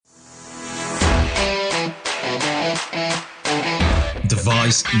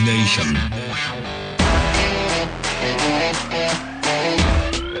Device Nation.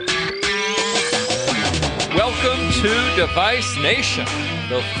 Welcome to Device Nation,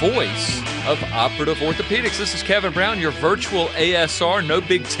 the voice of Operative Orthopedics. This is Kevin Brown, your virtual ASR. No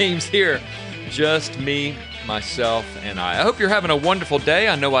big teams here, just me, myself, and I hope you're having a wonderful day.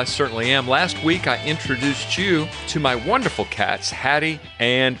 I know I certainly am. Last week, I introduced you to my wonderful cats, Hattie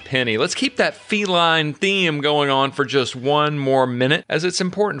and Penny. Let's keep that feline theme going on for just one more minute, as it's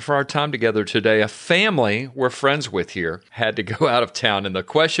important for our time together today. A family we're friends with here had to go out of town, and the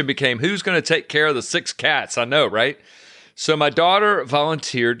question became, who's going to take care of the 6 cats? I know, right? So my daughter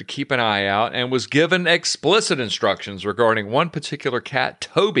volunteered to keep an eye out and was given explicit instructions regarding one particular cat,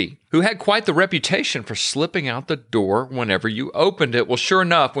 Toby, who had quite the reputation for slipping out the door whenever you opened it. Well, sure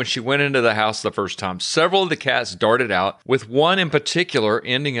enough, when she went into the house the first time, several of the cats darted out, with one in particular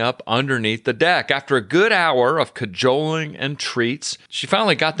ending up underneath the deck. After a good hour of cajoling and treats, she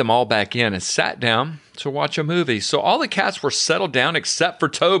finally got them all back in and sat down to watch a movie. So all the cats were settled down except for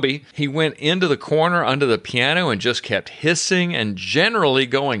Toby. He went into the corner under the piano and just kept hissing and generally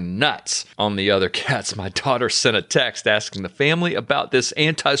going nuts on the other cats. My daughter sent a text asking the family about this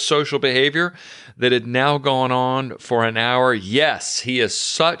antisocial behavior that had now gone on for an hour. Yes, he is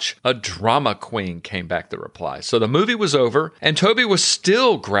such a drama queen, came back the reply. So the movie was over and Toby was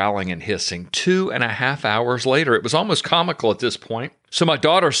still growling and hissing 2.5 hours later. It was almost comical at this point. So my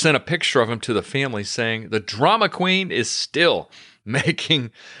daughter sent a picture of him to the family saying, the drama queen is still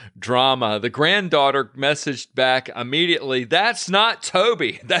making drama. The granddaughter messaged back immediately, that's not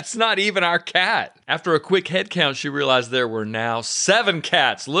Toby. That's not even our cat. After a quick head count, she realized there were now 7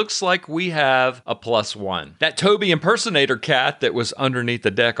 cats. Looks like we have a +1. That Toby impersonator cat that was underneath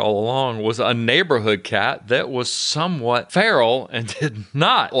the deck all along was a neighborhood cat that was somewhat feral and did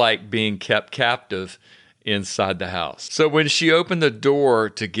not like being kept captive inside the house. So when she opened the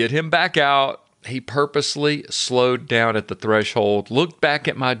door to get him back out, he purposely slowed down at the threshold, looked back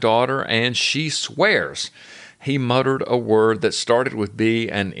at my daughter, and she swears he muttered a word that started with B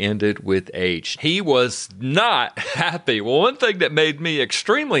and ended with H. He was not happy. Well, one thing that made me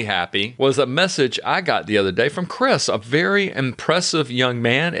extremely happy was a message I got the other day from Chris, a very impressive young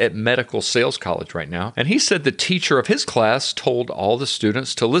man at Medical Sales College right now. And he said the teacher of his class told all the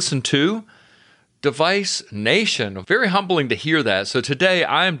students to listen to Device Nation. Very humbling to hear that. So today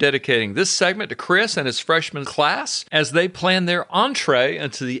I am dedicating this segment to Chris and his freshman class as they plan their entree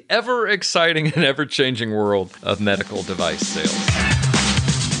into the ever-exciting and ever-changing world of medical device sales.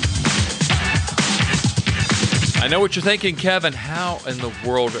 I know what you're thinking, Kevin. How in the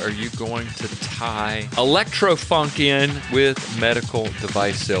world are you going to tie electro-funk in with medical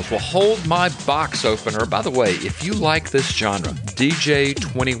device sales? Well, hold my box opener. By the way, if you like this genre,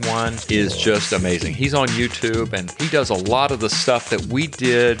 DJ21 is just amazing. He's on YouTube, and he does a lot of the stuff that we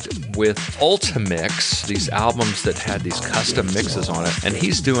did with Ultimix, these albums that had these custom mixes on it, and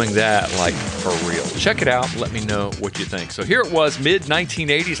he's doing that like for real. Check it out. Let me know what you think. So here it was,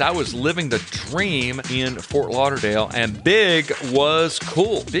 mid-1980s. I was living the dream in Fort Lauderdale, and Big was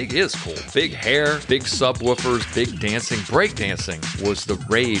cool. Big is cool. Big hair, big subwoofers, big dancing. Break dancing was the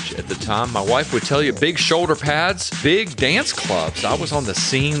rage at the time. My wife would tell you, big shoulder pads, big dance clubs. I was on the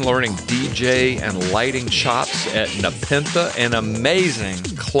scene learning DJ and lighting chops at Nepenthe, an amazing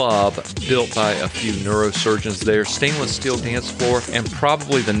club built by a few neurosurgeons there. Stainless steel dance floor, and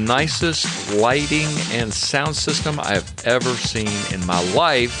probably the nicest lighting and sound system I have ever seen in my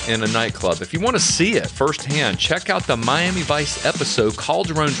life in a nightclub. If you want to see it firsthand, check out the Miami Vice episode,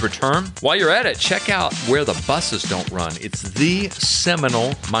 Calderon's Return. While you're at it, check out Where the Buses Don't Run. It's the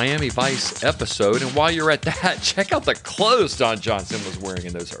seminal Miami Vice episode. And while you're at that, check out the clothes Don Johnson was wearing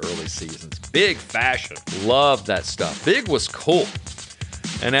in those early seasons. Big fashion. Love that stuff. Big was cool.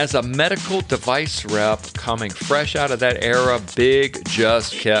 And as a medical device rep coming fresh out of that era, Big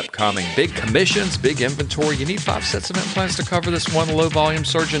just kept coming. Big commissions, big inventory. You need 5 sets of implants to cover this one low-volume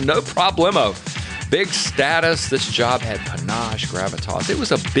surgeon? No problemo. Big status. This job had panache, gravitas. It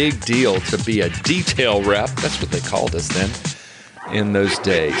was a big deal to be a detail rep. That's what they called us then in those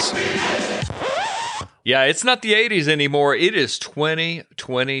days. Yeah, it's not the 80s anymore. It is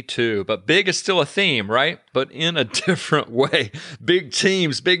 2022. But big is still a theme, right? But in a different way. Big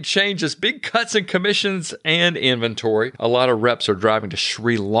teams, big changes, big cuts in commissions and inventory. A lot of reps are driving to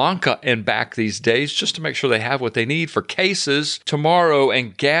Sri Lanka and back these days just to make sure they have what they need for cases tomorrow.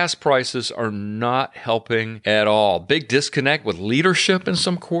 And gas prices are not helping at all. Big disconnect with leadership in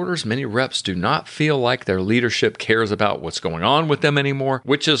some quarters. Many reps do not feel like their leadership cares about what's going on with them anymore,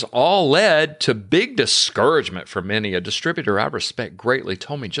 which has all led to big discouragement for many. A distributor I respect greatly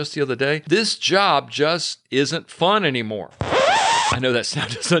told me just the other day, this job just isn't fun anymore. I know that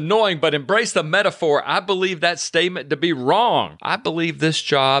sounds annoying, but embrace the metaphor. I believe that statement to be wrong. I believe this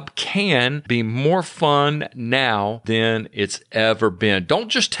job can be more fun now than it's ever been. Don't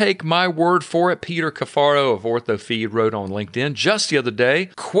just take my word for it. Peter Cafaro of OrthoFeed wrote on LinkedIn just the other day,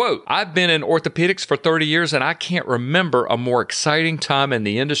 quote, I've been in orthopedics for 30 years and I can't remember a more exciting time in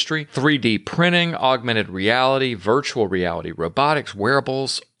the industry. 3D printing, augmented reality, virtual reality, robotics,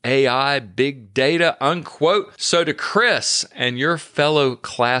 wearables, AI, big data, unquote. So to Chris and your fellow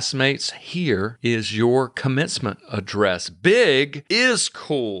classmates, here is your commencement address. Big is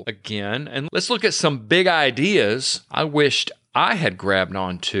cool again. And let's look at some big ideas I wished I had grabbed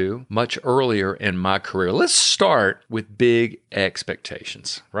onto much earlier in my career. Let's start with big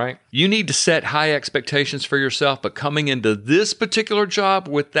expectations, right? You need to set high expectations for yourself, but coming into this particular job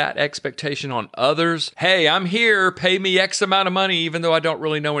with that expectation on others, hey, I'm here, pay me X amount of money, even though I don't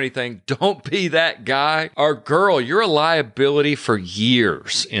really know anything. Don't be that guy or girl. You're a liability for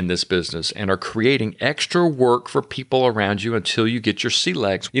years in this business and are creating extra work for people around you until you get your sea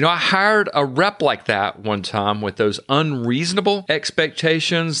legs. You know, I hired a rep like that one time with those unreasonable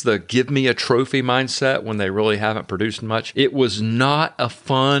expectations, the give me a trophy mindset when they really haven't produced much. It was not a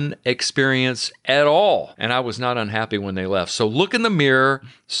fun experience at all. And I was not unhappy when they left. So look in the mirror,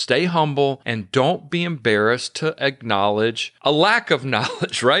 stay humble, and don't be embarrassed to acknowledge a lack of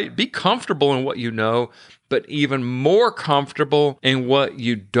knowledge, right? Be comfortable in what you know, but even more comfortable in what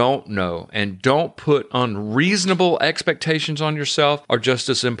you don't know. And don't put unreasonable expectations on yourself, or just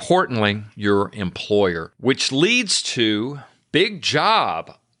as importantly, your employer. Which leads to big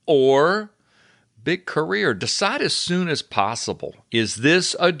job or big career. Decide as soon as possible. Is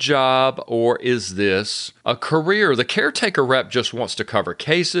this a job or is this a career? The caretaker rep just wants to cover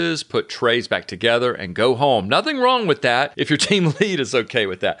cases, put trays back together, and go home. Nothing wrong with that if your team lead is okay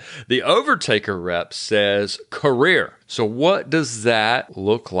with that. The overtaker rep says career. So what does that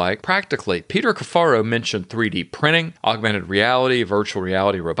look like practically? Peter Cafaro mentioned 3D printing, augmented reality, virtual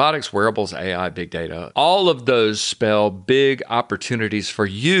reality, robotics, wearables, AI, big data. All of those spell big opportunities for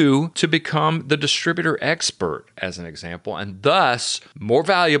you to become the distributor expert, as an example, and thus more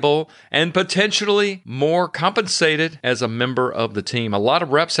valuable and potentially more compensated as a member of the team. A lot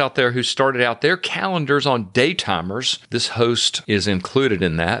of reps out there who started out their calendars on day timers, this host is included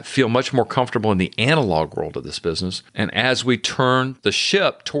in that, feel much more comfortable in the analog world of this business. And as we turn the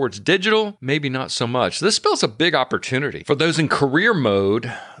ship towards digital, maybe not so much. This spells a big opportunity for those in career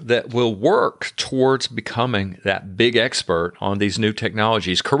mode that will work towards becoming that big expert on these new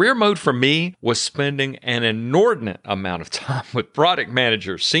technologies. Career mode for me was spending an inordinate amount of time with product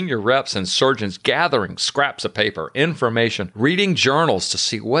managers, senior reps, and surgeons gathering scraps of paper, information, reading journals to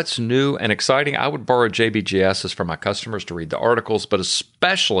see what's new and exciting. I would borrow JBGSs from my customers to read the articles, but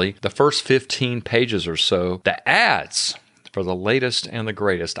especially the first 15 pages or so, the ads for the latest and the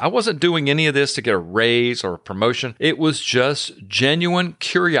greatest. I wasn't doing any of this to get a raise or a promotion. It was just genuine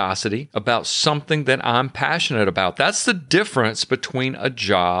curiosity about something that I'm passionate about. That's the difference between a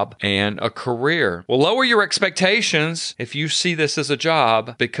job and a career. Well, lower your expectations if you see this as a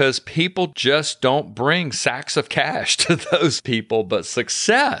job, because people just don't bring sacks of cash to those people, but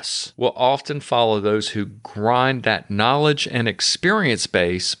success will often follow those who grind that knowledge and experience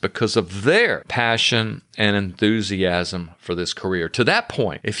base because of their passion and enthusiasm for this career. To that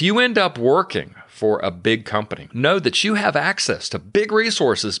point, if you end up working for a big company, know that you have access to big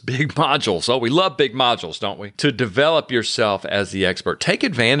resources, big modules. Oh, we love big modules, don't we? To develop yourself as the expert. Take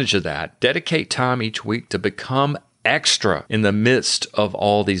advantage of that. Dedicate time each week to become extra in the midst of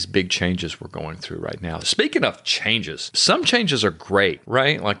all these big changes we're going through right now. Speaking of changes, some changes are great,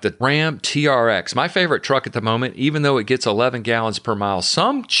 right? Like the Ram TRX, my favorite truck at the moment, even though it gets 11 gallons per mile.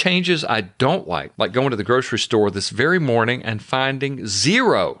 Some changes I don't like going to the grocery store this very morning and finding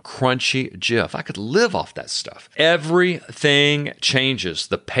zero crunchy Jif. I could live off that stuff. Everything changes.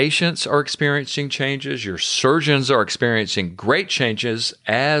 The patients are experiencing changes. Your surgeons are experiencing great changes,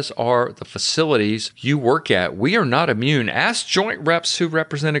 as are the facilities you work at. We are not immune. Ask joint reps who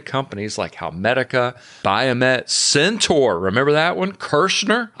represented companies like Halmedica, Biomet, Centaur, remember that one?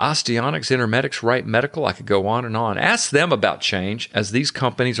 Kirschner, Osteonics, Intermedics, Wright Medical. I could go on and on. Ask them about change, as these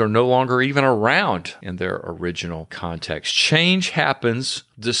companies are no longer even around in their original context. Change happens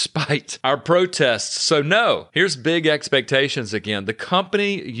despite our protests. So no, here's big expectations again. The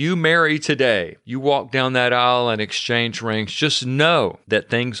company you marry today, you walk down that aisle and exchange rings, just know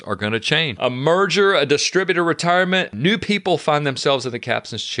that things are going to change. A merger, a distributor retirement, new people find themselves in the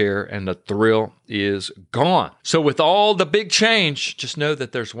captain's chair, and the thrill is gone. So with all the big change, just know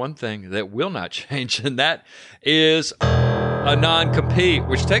that there's one thing that will not change, and that is a non-compete,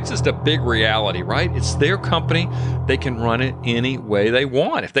 which takes us to big reality, right? It's their company. They can run it any way they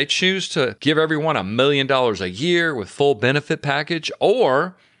want. If they choose to give everyone $1 million a year with full benefit package,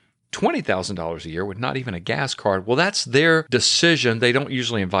 or $20,000 a year with not even a gas card, well, that's their decision. They don't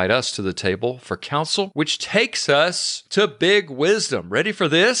usually invite us to the table for counsel, which takes us to big wisdom. Ready for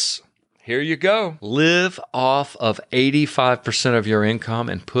this? Here you go. Live off of 85% of your income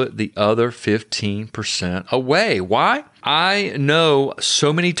and put the other 15% away. Why? I know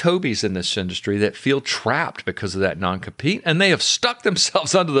so many Tobys in this industry that feel trapped because of that non-compete, and they have stuck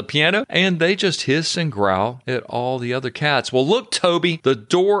themselves under the piano, and they just hiss and growl at all the other cats. Well, look, Toby, the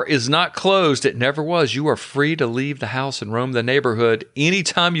door is not closed. It never was. You are free to leave the house and roam the neighborhood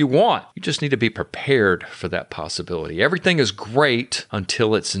anytime you want. You just need to be prepared for that possibility. Everything is great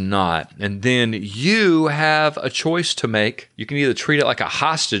until it's not, and then you have a choice to make. You can either treat it like a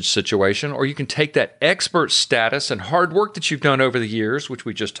hostage situation, or you can take that expert status and hard work that you've done over the years, which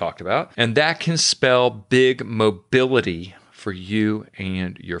we just talked about, and that can spell big mobility for you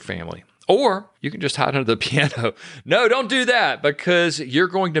and your family. Or you can just hide under the piano. No, don't do that, because you're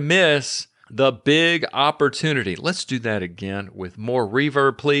going to miss the big opportunity. Let's do that again with more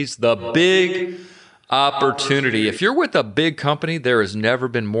reverb, please. The big opportunity. If you're with a big company, there has never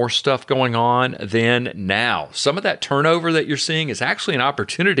been more stuff going on than now. Some of that turnover that you're seeing is actually an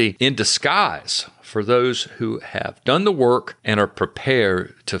opportunity in disguise for those who have done the work and are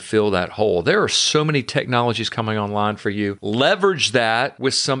prepared to fill that hole. There are so many technologies coming online for you. Leverage that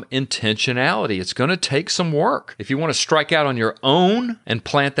with some intentionality. It's going to take some work. If you want to strike out on your own and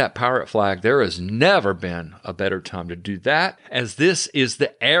plant that pirate flag, there has never been a better time to do that, as this is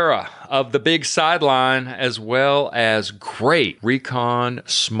the era of the big sideline, as well as great recon,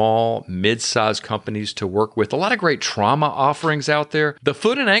 small, mid-sized companies to work with. A lot of great trauma offerings out there. The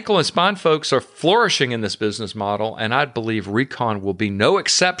foot and ankle and spine folks are flourishing in this business model, and I believe recon will be no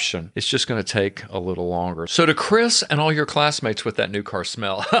exception. It's just going to take a little longer. So to Chris and all your classmates with that new car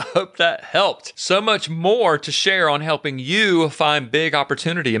smell, I hope that helped. So much more to share on helping you find big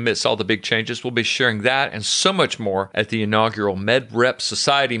opportunity amidst all the big changes. We'll be sharing that and so much more at the inaugural MedRep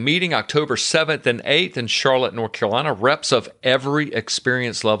Society meeting October 7th and 8th in Charlotte, North Carolina. Reps of every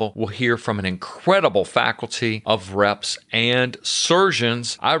experience level will hear from an incredible faculty of reps and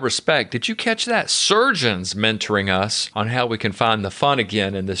surgeons I respect. Did you catch that? Surgeons mentoring us on how we can find the fun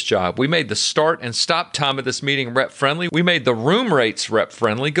again in this job. We made the start and stop time of this meeting rep friendly. We made the room rates rep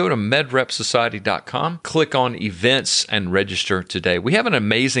friendly. Go to medrepsociety.com, click on events, and register today. We have an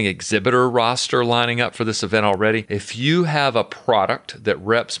amazing exhibitor roster lining up for this event already. If you have a product that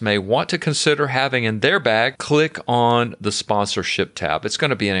reps may want to consider having in their bag, click on the sponsorship tab. It's going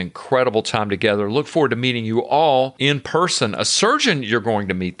to be an incredible time together. Look forward to meeting you all in person. A surgeon you're going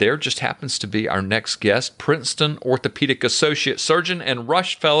to meet there just happens to be our next guest, Princeton Orthopedic Associate Surgeon and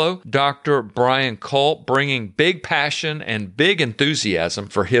Rush Fellow, Dr. Brian Culp, bringing big passion and big enthusiasm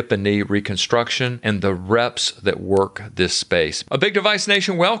for hip and knee reconstruction and the reps that work this space. A Big Device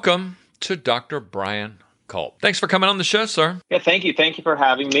Nation welcome to Dr. Brian Culp. Thanks for coming on the show, sir. Yeah, thank you. Thank you for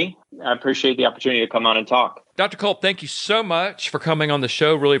having me. I appreciate the opportunity to come on and talk. Dr. Culp, thank you so much for coming on the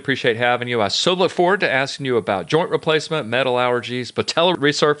show. Really appreciate having you. I so look forward to asking you about joint replacement, metal allergies, patella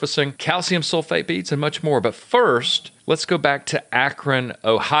resurfacing, calcium sulfate beads, and much more. But first, let's go back to Akron,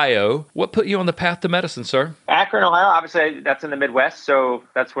 Ohio. What put you on the path to medicine, sir? Akron, Ohio, obviously that's in the Midwest, so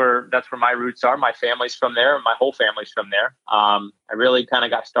that's where my roots are. My family's from there. My whole family's from there. I really kind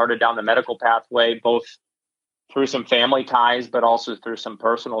of got started down the medical pathway, both through some family ties, but also through some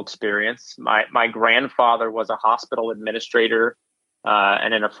personal experience. My grandfather was a hospital administrator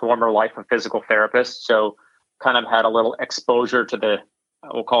and in a former life a physical therapist. So kind of had a little exposure to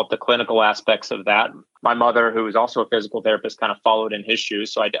we'll call it the clinical aspects of that. My mother, who was also a physical therapist, kind of followed in his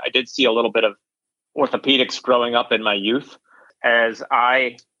shoes. So I did see a little bit of orthopedics growing up in my youth. As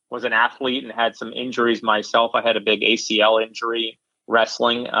I was an athlete and had some injuries myself, I had a big ACL injury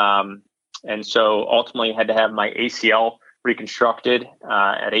wrestling. And so ultimately had to have my ACL reconstructed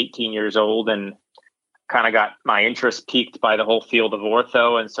at 18 years old, and kind of got my interest piqued by the whole field of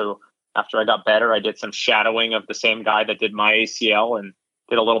ortho. And so after I got better, I did some shadowing of the same guy that did my ACL and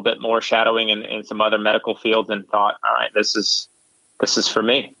did a little bit more shadowing in some other medical fields, and thought, all right, this is for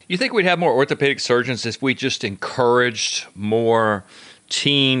me. You think we'd have more orthopedic surgeons if we just encouraged more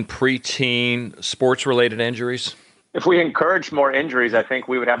teen, preteen, sports-related injuries? If we encourage more injuries, I think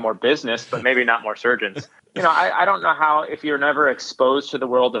we would have more business, but maybe not more surgeons. I don't know how, if you're never exposed to the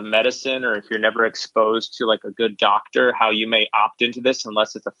world of medicine, or if you're never exposed to like a good doctor, how you may opt into this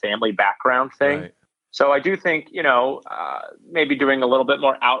unless it's a family background thing. Right. So I do think, maybe doing a little bit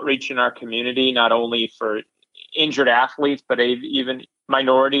more outreach in our community, not only for injured athletes, but even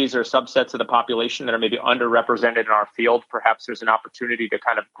minorities or subsets of the population that are maybe underrepresented in our field. Perhaps there's an opportunity to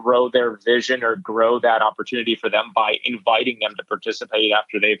kind of grow their vision or grow that opportunity for them by inviting them to participate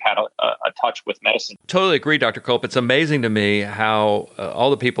after they've had a touch with medicine. Totally agree, Dr. Culp. It's amazing to me how all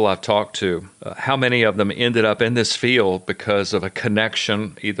the people I've talked to, how many of them ended up in this field because of a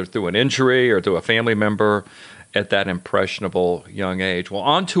connection, either through an injury or through a family member at that impressionable young age. Well,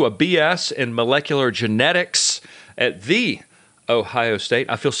 on to a BS in molecular genetics at the Ohio State.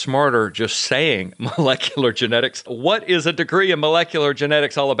 I feel smarter just saying molecular genetics. What is a degree in molecular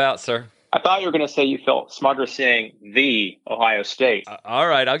genetics all about, sir? I thought you were going to say you felt smarter saying the Ohio State. All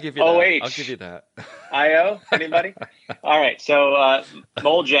right, I'll give you that. OH. I'll give you that. IO? Anybody? All right. So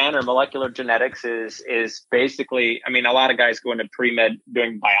MolGen or molecular genetics is basically, I mean, a lot of guys go into pre-med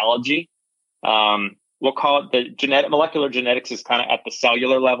doing biology. We'll call it molecular genetics is kind of at the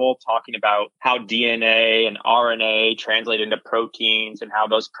cellular level, talking about how DNA and RNA translate into proteins and how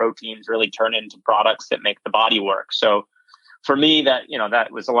those proteins really turn into products that make the body work. So for me, that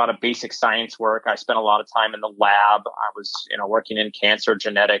was a lot of basic science work. I spent a lot of time in the lab. I was, working in cancer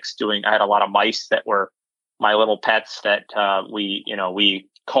genetics I had a lot of mice that were my little pets that we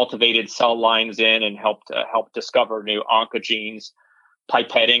cultivated cell lines in and helped discover new oncogenes,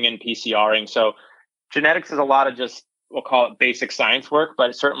 pipetting and PCRing. So genetics is a lot of just, we'll call it basic science work,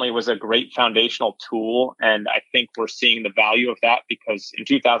 but it certainly was a great foundational tool. And I think we're seeing the value of that because in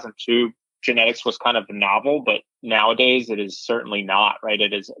 2002, genetics was kind of novel, but nowadays it is certainly not, right?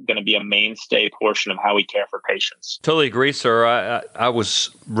 It is going to be a mainstay portion of how we care for patients. Totally agree, sir. I was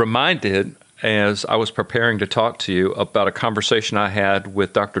reminded as I was preparing to talk to you about a conversation I had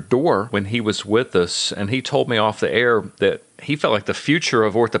with Dr. Dorr when he was with us, and he told me off the air that he felt like the future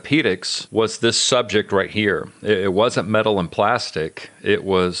of orthopedics was this subject right here. It wasn't metal and plastic. It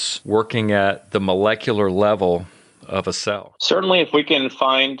was working at the molecular level of a cell. Certainly, if we can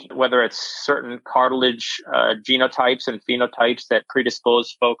find whether it's certain cartilage genotypes and phenotypes that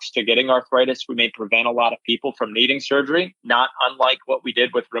predispose folks to getting arthritis, we may prevent a lot of people from needing surgery, not unlike what we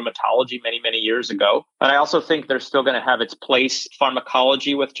did with rheumatology many, many years ago. But I also think there's still going to have its place.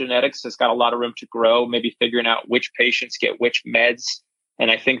 Pharmacology with genetics has got a lot of room to grow, maybe figuring out which patients get which meds. And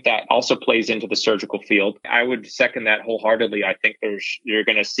I think that also plays into the surgical field. I would second that wholeheartedly. I think you're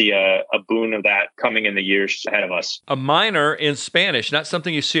going to see a boon of that coming in the years ahead of us. A minor in Spanish, not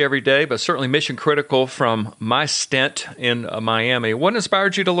something you see every day, but certainly mission critical from my stint in Miami. What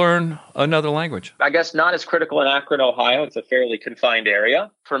inspired you to learn another language? I guess not as critical in Akron, Ohio. It's a fairly confined area.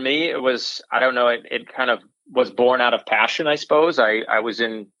 For me, it was, I don't know, it kind of was born out of passion, I suppose. I was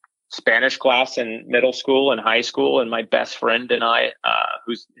in Spanish class in middle school and high school, and my best friend and I,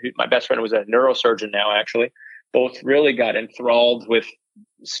 my best friend was a neurosurgeon now, actually, both really got enthralled with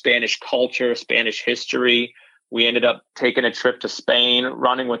Spanish culture, Spanish history. We ended up taking a trip to Spain,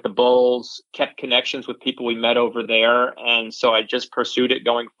 running with the Bulls, kept connections with people we met over there. And so I just pursued it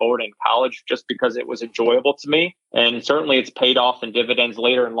going forward in college just because it was enjoyable to me. And certainly it's paid off in dividends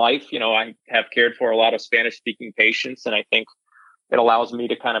later in life. I have cared for a lot of Spanish speaking patients, and I think it allows me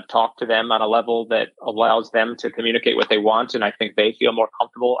to kind of talk to them on a level that allows them to communicate what they want. And I think they feel more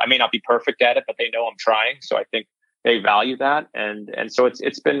comfortable. I may not be perfect at it, but they know I'm trying. So I think they value that. And so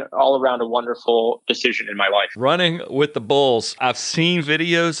it's been all around a wonderful decision in my life. Running with the Bulls. I've seen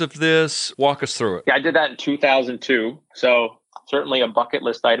videos of this. Walk us through it. Yeah, I did that in 2002. So certainly a bucket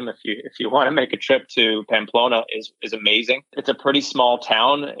list item if you want to make a trip to Pamplona is amazing. It's a pretty small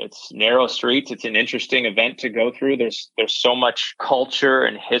town. It's narrow streets. It's an interesting event to go through. There's so much culture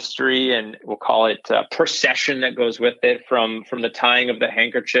and history, and we'll call it procession that goes with it from the tying of the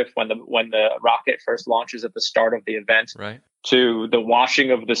handkerchief when the rocket first launches at the start of the event, right, to the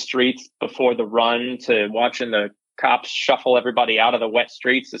washing of the streets before the run, to watching the cops shuffle everybody out of the wet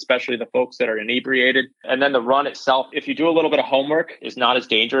streets, especially the folks that are inebriated. And then the run itself, if you do a little bit of homework, is not as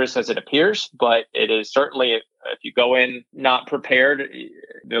dangerous as it appears, but it is certainly, if you go in not prepared,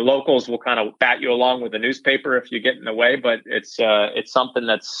 the locals will kind of bat you along with the newspaper if you get in the way. But it's something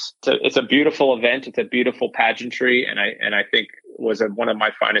it's a beautiful event. It's a beautiful pageantry. And I think was one of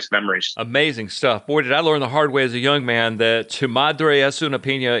my finest memories. Amazing stuff. Boy, did I learn the hard way as a young man that tu madre es una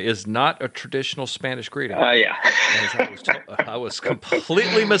piña is not a traditional Spanish greeting. Yeah. I was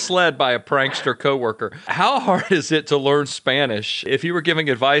completely misled by a prankster coworker. How hard is it to learn Spanish? If you were giving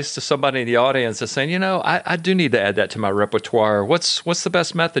advice to somebody in the audience and saying, I do need to add that to my repertoire, what's the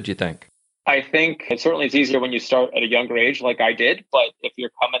best method, you think? I think it certainly is easier when you start at a younger age like I did, but if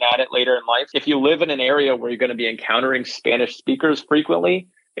you're coming at it later in life, if you live in an area where you're going to be encountering Spanish speakers frequently,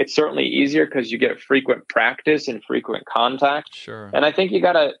 it's certainly easier because you get frequent practice and frequent contact. Sure. And I think you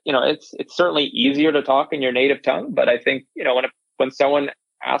gotta, it's certainly easier to talk in your native tongue, but I think, when someone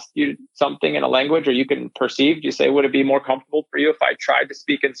asks you something in a language or you can perceive, you say, would it be more comfortable for you if I tried to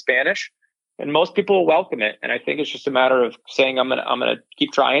speak in Spanish? And most people will welcome it. And I think it's just a matter of saying, I'm gonna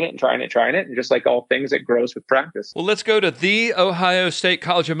keep trying it and trying it. And just like all things, it grows with practice. Well, let's go to the Ohio State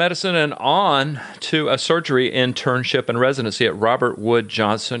College of Medicine and on to a surgery internship and residency at Robert Wood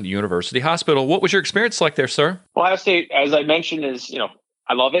Johnson University Hospital. What was your experience like there, sir? Ohio State, as I mentioned, is,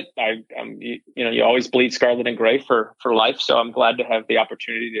 I love it. You always bleed scarlet and gray for life. So I'm glad to have the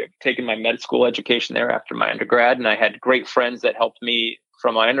opportunity to take in my med school education there after my undergrad. And I had great friends that helped me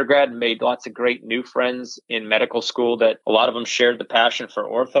from my undergrad and made lots of great new friends in medical school that a lot of them shared the passion for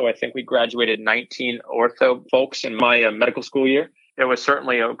ortho. I think we graduated 19 ortho folks in my medical school year. It was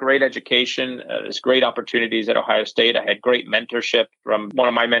certainly a great education. There's great opportunities at Ohio State. I had great mentorship from one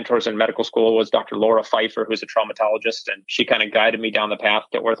of my mentors in medical school was Dr. Laura Pfeiffer, who's a traumatologist, and she kind of guided me down the path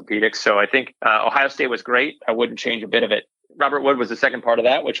to orthopedics. So I think Ohio State was great. I wouldn't change a bit of it. Robert Wood was the second part of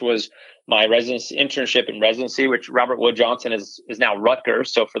that, which was my internship and residency, which Robert Wood Johnson is now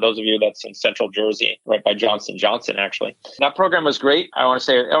Rutgers. So for those of you that's in Central Jersey, right by Johnson Johnson, actually, that program was great. I want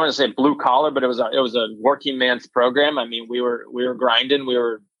to say blue collar, but it was a working man's program. I mean, we were grinding. We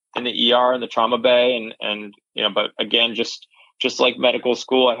were in the ER in the trauma bay, and but again, just like medical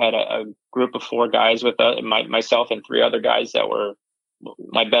school, I had a group of 4 guys with myself and 3 other guys that were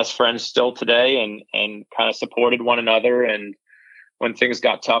my best friends still today, and kind of supported one another. And when things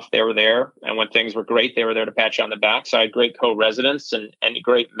got tough, they were there. And when things were great, they were there to pat you on the back. So I had great co-residents and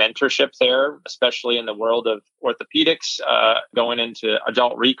great mentorship there, especially in the world of orthopedics, going into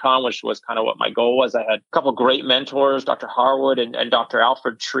adult recon, which was kind of what my goal was. I had a couple great mentors, Dr. Harwood and Dr.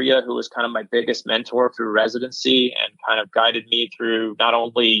 Alfred Tria, who was kind of my biggest mentor through residency and kind of guided me through not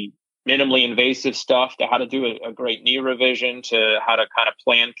only minimally invasive stuff to how to do a great knee revision to how to kind of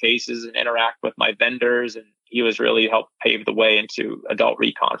plan cases and interact with my vendors. And he was really helped pave the way into adult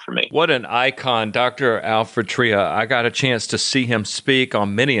recon for me. What an icon, Dr. Alfred Tria. I got a chance to see him speak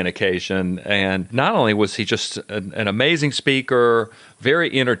on many an occasion. And not only was he just an amazing speaker,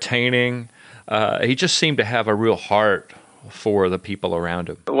 very entertaining, he just seemed to have a real heart for the people around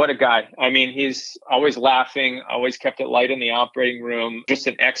him. What a guy. I mean, he's always laughing, always kept it light in the operating room, just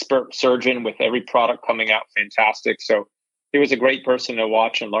an expert surgeon with every product coming out fantastic. So he was a great person to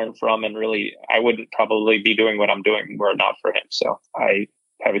watch and learn from. And really, I wouldn't probably be doing what I'm doing were it not for him. So I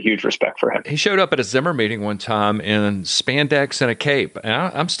have a huge respect for him. He showed up at a Zimmer meeting one time in spandex and a cape. And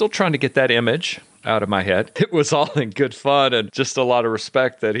I'm still trying to get that image out of my head. It was all in good fun and just a lot of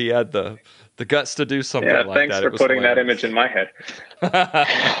respect that he had the guts to do something like that. Thanks for putting that image in my head.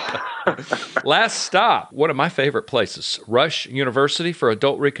 Last stop, one of my favorite places, Rush University for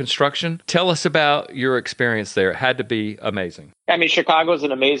adult reconstruction. Tell us about your experience there. It had to be amazing. I mean, Chicago is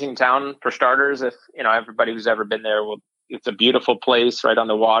an amazing town for starters. If everybody who's ever been there, it's a beautiful place right on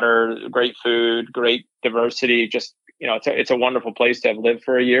the water, great food, great diversity. Just it's a wonderful place to have lived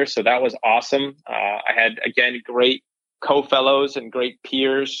for a year. So that was awesome. I had again great co-fellows and great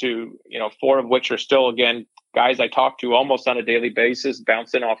peers who, 4 of which are still, again, guys I talk to almost on a daily basis,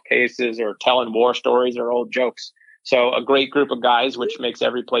 bouncing off cases or telling war stories or old jokes. So a great group of guys, which makes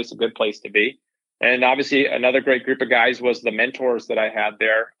every place a good place to be. And obviously another great group of guys was the mentors that I had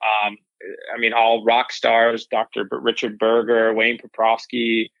there. All rock stars, Dr. Richard Berger, Wayne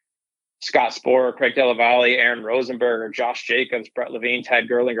Poprowski, Scott Sporer, Craig Della Valle, Aaron Rosenberger, Josh Jacobs, Brett Levine, Ted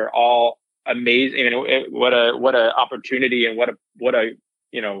Gerlinger, all amazing. What a opportunity and what a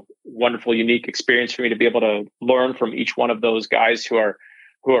wonderful, unique experience for me to be able to learn from each one of those guys who are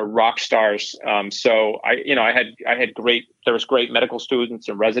rock stars. So there was great medical students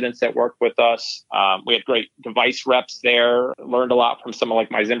and residents that worked with us. We had great device reps there, learned a lot from some of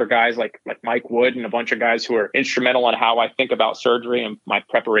my Zimmer guys like Mike Wood and a bunch of guys who are instrumental in how I think about surgery and my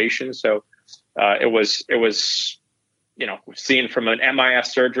preparation. So it was seeing from an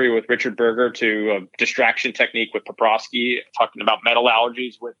MIS surgery with Richard Berger to a distraction technique with Poprowski, talking about metal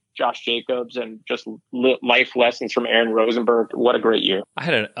allergies with Josh Jacobs, and just life lessons from Aaron Rosenberg. What a great year. I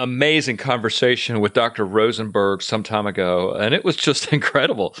had an amazing conversation with Dr. Rosenberg some time ago, and it was just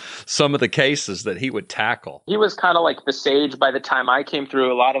incredible, some of the cases that he would tackle. He was kind of like the sage by the time I came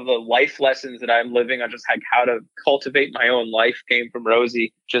through. A lot of the life lessons that I'm living, I just had how to cultivate my own life came from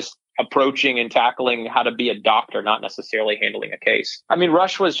Rosie, just approaching and tackling how to be a doctor, not necessarily handling a case. I mean,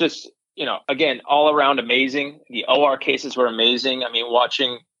 Rush was just, again, all around amazing. The OR cases were amazing. I mean,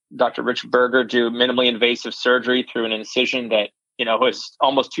 watching Dr. Richard Berger do minimally invasive surgery through an incision that, was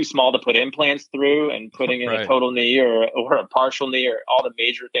almost too small to put implants through, and putting in a total knee or a partial knee, or all the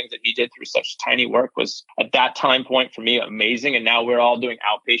major things that he did through such tiny work was at that time point for me amazing. And now we're all doing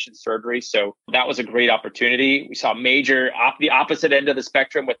outpatient surgery. So that was a great opportunity. We saw the opposite end of the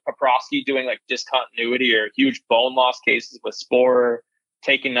spectrum with Poprosky doing like discontinuity or huge bone loss cases with Sporer,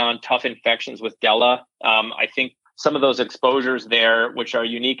 taking on tough infections with Della. I think some of those exposures there, which are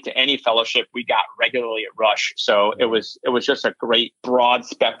unique to any fellowship, we got regularly at Rush. So it was just a great broad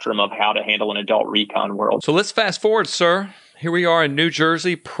spectrum of how to handle an adult recon world. So let's fast forward, sir. Here we are in New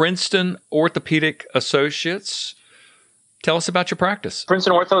Jersey, Princeton Orthopedic Associates. Tell us about your practice.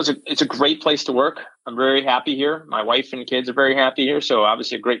 Princeton Ortho it's a great place to work. I'm very happy here. My wife and kids are very happy here. So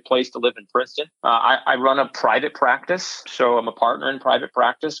obviously a great place to live in Princeton. I run a private practice. So I'm a partner in private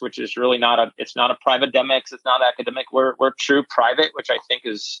practice, which is really it's not a private demics. It's not academic. We're true private, which I think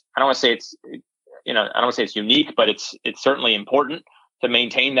is, I don't want to say it's unique, but it's certainly important to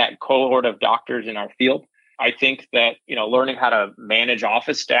maintain that cohort of doctors in our field. I think that, learning how to manage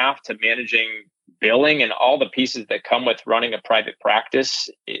office staff to managing billing and all the pieces that come with running a private practice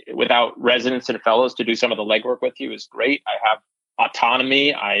without residents and fellows to do some of the legwork with you is great. I have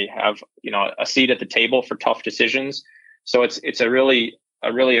autonomy. I have, a seat at the table for tough decisions. So it's a really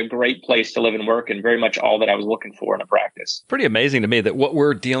a great place to live and work, and very much all that I was looking for in a practice. Pretty amazing to me that what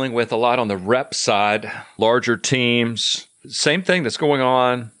we're dealing with a lot on the rep side, larger teams, same thing that's going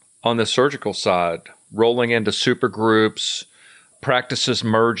on the surgical side, rolling into super groups, practices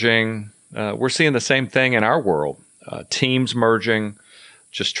merging. We're seeing the same thing in our world, teams merging,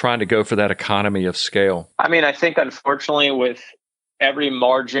 just trying to go for that economy of scale. I mean, I think unfortunately with every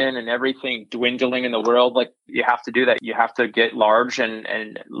margin and everything dwindling in the world, like you have to do that. You have to get large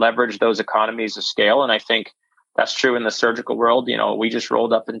and leverage those economies of scale. And I think that's true in the surgical world. We just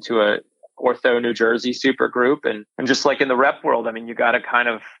rolled up into a Ortho New Jersey super group. And just like in the rep world, I mean, you got to kind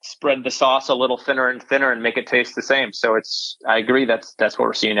of spread the sauce a little thinner and thinner and make it taste the same. So I agree. That's what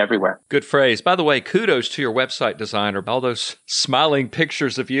we're seeing everywhere. Good phrase. By the way, kudos to your website designer. All those smiling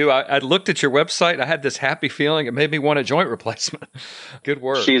pictures of you. I looked at your website. I had this happy feeling. It made me want a joint replacement. Good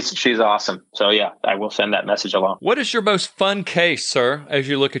work. She's awesome. So yeah, I will send that message along. What is your most fun case, sir, as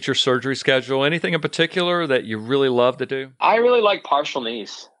you look at your surgery schedule? Anything in particular that you really love to do? I really like partial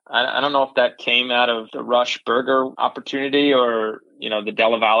knees. I don't know if that came out of the Rush Burger opportunity or, the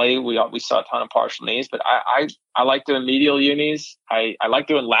Della Valley. We saw a ton of partial knees, but I like doing medial unis. I like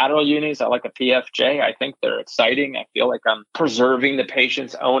doing lateral unis. I like a PFJ. I think they're exciting. I feel like I'm preserving the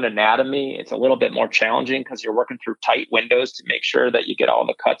patient's own anatomy. It's a little bit more challenging because you're working through tight windows to make sure that you get all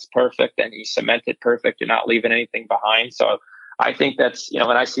the cuts perfect and you cement it perfect. You're not leaving anything behind. So I think that's,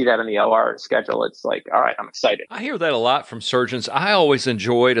 when I see that in the OR schedule, it's like, all right, I'm excited. I hear that a lot from surgeons. I always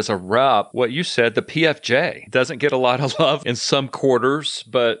enjoyed as a rep what you said, the PFJ. Doesn't get a lot of love in some quarters,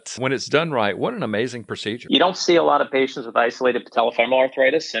 but when it's done right, what an amazing procedure. You don't see a lot of patients with isolated patellofemoral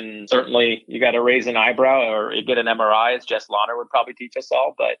arthritis, and certainly you got to raise an eyebrow or you get an MRI, as Jess Launer would probably teach us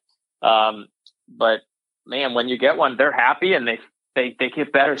all. But man, when you get one, they're happy and they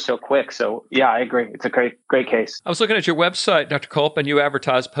get better so quick. So yeah, I agree. It's a great case. I was looking at your website, Dr. Culp, and you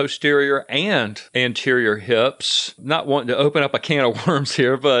advertise posterior and anterior hips. Not wanting to open up a can of worms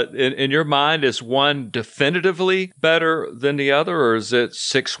here, but in your mind, is one definitively better than the other, or is it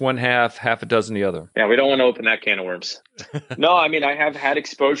 6 one half a dozen the other? Yeah, we don't want to open that can of worms. No, I mean, I have had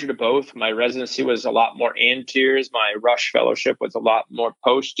exposure to both. My residency was a lot more anteriors. My Rush fellowship was a lot more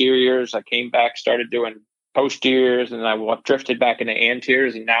posteriors. I came back, started doing posteriors, and I drifted back into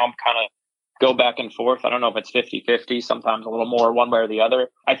anteriors, and now I'm kind of go back and forth. I don't know if it's 50-50, sometimes a little more one way or the other.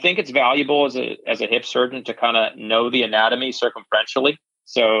 I think it's valuable as a hip surgeon to kind of know the anatomy circumferentially.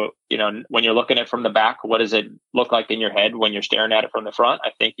 So, when you're looking at it from the back, what does it look like in your head when you're staring at it from the front?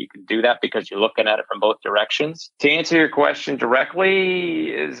 I think you can do that because you're looking at it from both directions. To answer your question directly,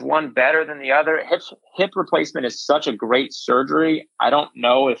 is one better than the other? Hip replacement is such a great surgery. I don't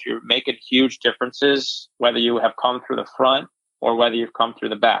know if you're making huge differences, whether you have come through the front or whether you've come through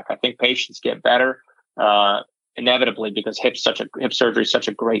the back. I think patients get better inevitably because hip surgery is such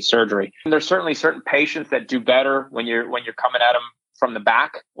a great surgery. And there's certainly certain patients that do better when you're coming at them from the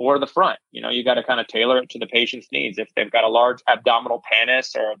back or the front. You got to kind of tailor it to the patient's needs. If they've got a large abdominal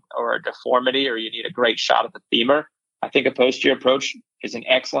pannus or a deformity, or you need a great shot at the femur, I think a posterior approach is an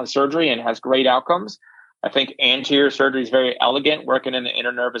excellent surgery and has great outcomes. I think anterior surgery is very elegant, working in the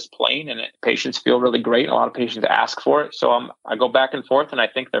internervous plane, and patients feel really great. A lot of patients ask for it. So I go back and forth, and I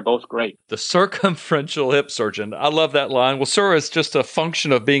think they're both great. The circumferential hip surgeon. I love that line. Well, sir, it's just a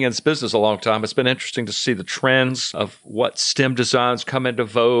function of being in this business a long time. It's been interesting to see the trends of what stem designs come into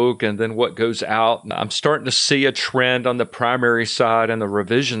vogue and then what goes out. I'm starting to see a trend on the primary side and the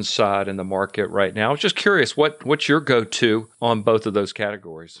revision side in the market right now. I was just curious, what's your go-to on both of those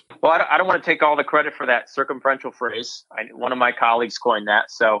categories? Well, I don't want to take all the credit for that circumferential phrase. One of my colleagues coined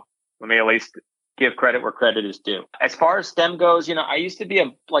that, so let me at least give credit where credit is due. As far as stem goes, I used to be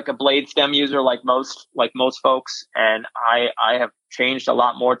a blade stem user like most folks, and I have changed a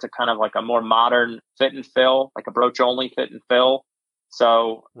lot more to kind of like a more modern fit and fill, like approach only fit and fill.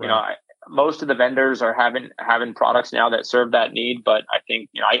 So right. Most of the vendors are having products now that serve that need, but I think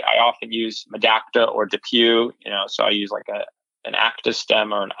I often use Medacta or DePuy. So I use like an Acta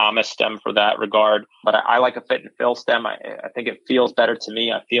stem or an Amos stem for that regard. But I like a fit and fill stem. I think it feels better to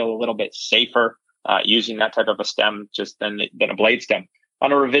me. I feel a little bit safer using that type of a stem just than a blade stem.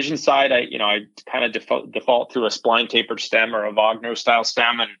 On a revision side, I kind of default to a spline tapered stem or a Wagner style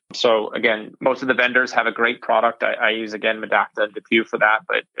stem. And so again, most of the vendors have a great product. I use again Medacta and DePuy for that,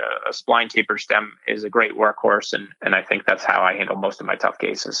 but a spline tapered stem is a great workhorse, and I think that's how I handle most of my tough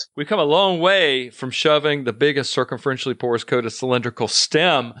cases. We've come a long way from shoving the biggest circumferentially porous coated cylindrical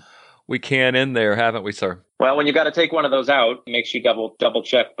stem we can in there, haven't we, sir? Well, when you got to take one of those out, it makes you double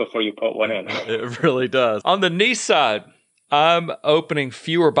check before you put one in. It really does. On the knee side, I'm opening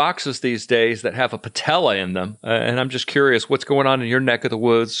fewer boxes these days that have a patella in them. And I'm just curious, what's going on in your neck of the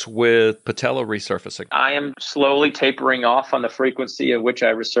woods with patella resurfacing? I am slowly tapering off on the frequency at which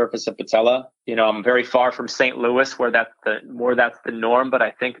I resurface a patella. I'm very far from St. Louis where that's the norm, but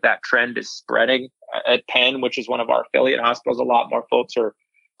I think that trend is spreading. At Penn, which is one of our affiliate hospitals, a lot more folks are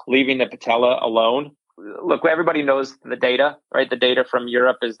leaving the patella alone. Look, everybody knows the data, right? The data from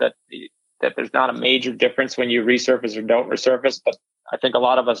Europe is that there's not a major difference when you resurface or don't resurface, but I think a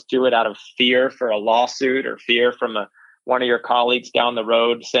lot of us do it out of fear for a lawsuit or fear from one of your colleagues down the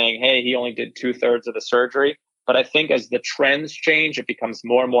road saying, hey, he only did 2/3 of the surgery. But I think as the trends change, it becomes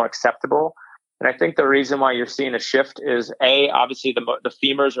more and more acceptable. And I think the reason why you're seeing a shift is obviously the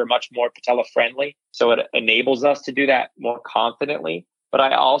femurs are much more patella friendly. So it enables us to do that more confidently. But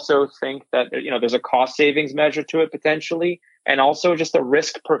I also think that, there's a cost savings measure to it potentially, and also just a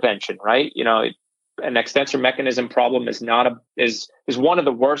risk prevention, right? An extensor mechanism problem is one of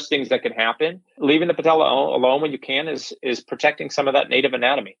the worst things that can happen. Leaving the patella alone when you can is protecting some of that native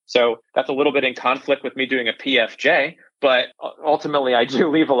anatomy. So that's a little bit in conflict with me doing a PFJ, but ultimately I do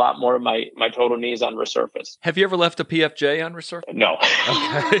leave a lot more of my total knees unresurfaced. Have you ever left a PFJ unresurfaced? No.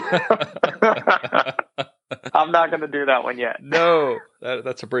 Okay. I'm not going to do that one yet. No,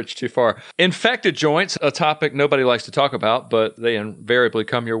 that's a bridge too far. Infected joints, a topic nobody likes to talk about, but they invariably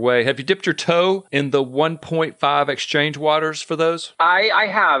come your way. Have you dipped your toe in the 1.5 exchange waters for those? I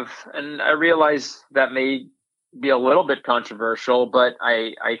have, and I realize that may be a little bit controversial, but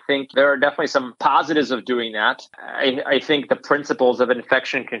I think there are definitely some positives of doing that. I think the principles of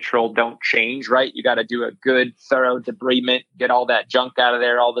infection control don't change, right? You got to do a good, thorough debridement, get all that junk out of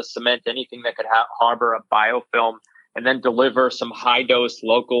there, all the cement, anything that could harbor a biofilm, and then deliver some high dose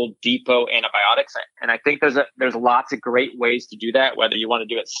local depot antibiotics. And I think there's lots of great ways to do that, whether you want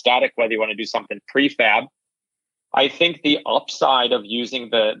to do it static, whether you want to do something prefab. I think the upside of using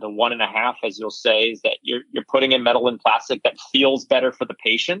the 1.5, as you'll say, is that you're putting in metal and plastic that feels better for the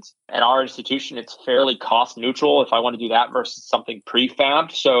patient. At our institution, it's fairly cost neutral if I want to do that versus something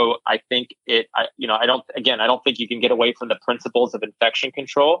prefabbed. So I think I don't think you can get away from the principles of infection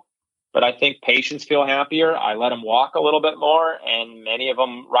control, but I think patients feel happier. I let them walk a little bit more, and many of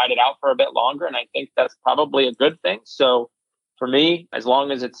them ride it out for a bit longer. And I think that's probably a good thing. So for me, as long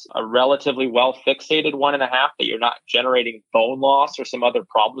as it's a relatively well fixated 1.5, that you're not generating bone loss or some other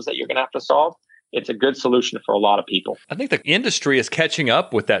problems that you're going to have to solve, it's a good solution for a lot of people. I think the industry is catching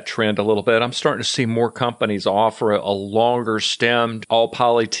up with that trend a little bit. I'm starting to see more companies offer a longer stemmed all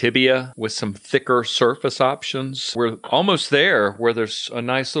poly tibia with some thicker surface options. We're almost there where there's a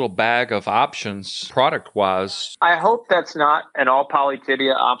nice little bag of options product wise. I hope that's not an all poly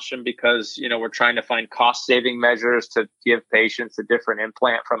tibia option because, we're trying to find cost saving measures to give patients a different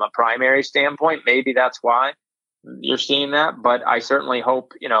implant from a primary standpoint. Maybe that's why you're seeing that. But I certainly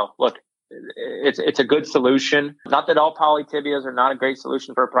hope, look, it's a good solution. Not that all polytibias are not a great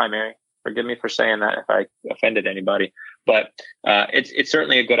solution for a primary. Forgive me for saying that if I offended anybody, but it's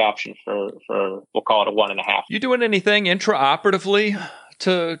certainly a good option for we'll call it a 1.5. You doing anything intraoperatively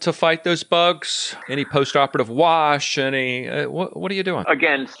to fight those bugs? Any postoperative wash? Any what are you doing?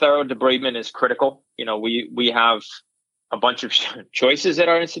 Again, thorough debridement is critical. We have a bunch of choices at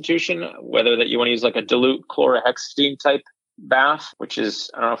our institution, whether that you want to use like a dilute chlorhexidine type bath, which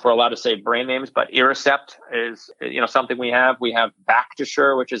is, I don't know if we're allowed to say brand names, but Iricept is, something we have. We have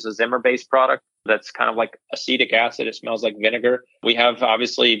Bactisure, which is a Zimmer-based product that's kind of like acetic acid. It smells like vinegar. We have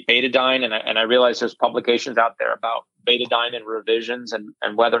obviously betadine, and I realize there's publications out there about betadine and revisions and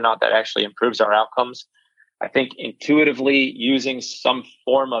whether or not that actually improves our outcomes. I think intuitively using some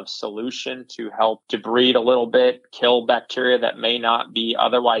form of solution to help debride a little bit, kill bacteria that may not be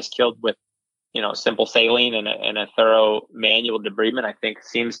otherwise killed with simple saline and a thorough manual debridement, I think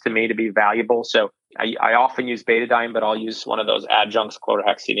seems to me to be valuable. So I often use betadine, but I'll use one of those adjuncts,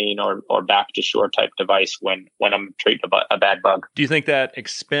 chlorhexidine or Bactisure type device when I'm treating a bad bug. Do you think that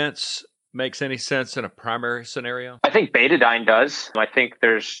expense makes any sense in a primary scenario? I think betadine does. I think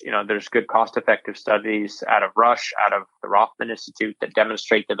there's good cost-effective studies out of Rush, out of the Rothman Institute that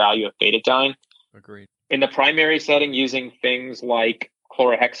demonstrate the value of betadine. Agreed. In the primary setting, using things like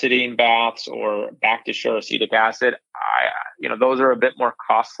chlorhexidine baths or Bactisure acetic acid, those are a bit more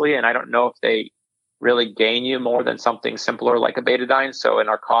costly, and I don't know if they really gain you more than something simpler like a betadine. So in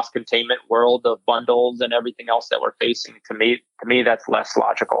our cost containment world of bundles and everything else that we're facing, to me, that's less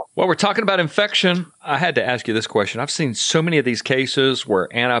logical. Well, we're talking about infection. I had to ask you this question. I've seen so many of these cases where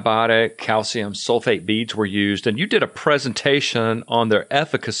antibiotic calcium sulfate beads were used, and you did a presentation on their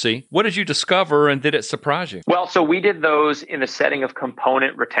efficacy. What did you discover, and did it surprise you? Well, so we did those in the setting of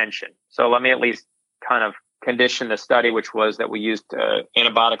component retention. So let me at least kind of condition the study, which was that we used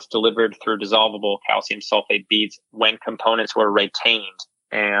antibiotics delivered through dissolvable calcium sulfate beads when components were retained.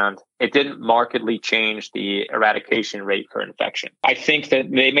 And it didn't markedly change the eradication rate for infection. I think that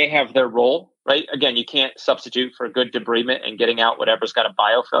they may have their role, right? Again, you can't substitute for good debridement and getting out whatever's got a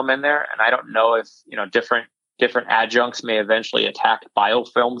biofilm in there. And I don't know if, different adjuncts may eventually attack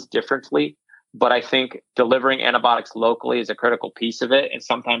biofilms differently. But I think delivering antibiotics locally is a critical piece of it. And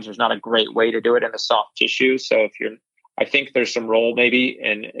sometimes there's not a great way to do it in the soft tissue. So I think there's some role maybe,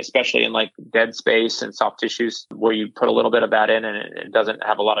 and especially in like dead space and soft tissues where you put a little bit of that in and it doesn't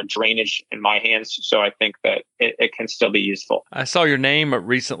have a lot of drainage in my hands. So I think that it can still be useful. I saw your name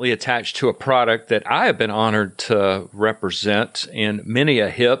recently attached to a product that I have been honored to represent in many a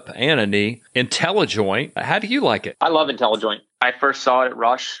hip and a knee, IntelliJoint. How do you like it? I love IntelliJoint. I first saw it at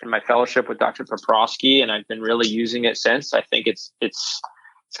Rush in my fellowship with Dr. Poprosky, and I've been really using it since. I think it's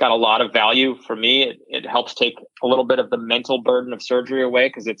got a lot of value for me. It helps take a little bit of the mental burden of surgery away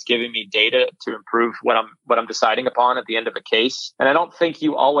because it's giving me data to improve what I'm deciding upon at the end of a case. And I don't think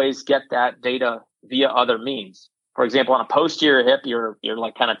you always get that data via other means. For example, on a posterior hip, you're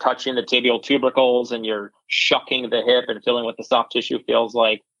like kind of touching the tibial tubercles and you're shucking the hip and feeling what the soft tissue feels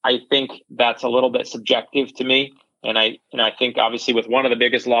like. I think that's a little bit subjective to me. And I think obviously with one of the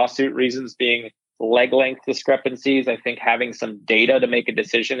biggest lawsuit reasons being leg length discrepancies, I think having some data to make a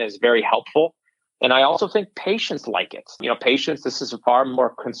decision is very helpful. And I also think patients like it. Patients, this is a far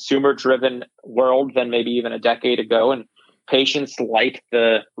more consumer driven world than maybe even a decade ago. And patients like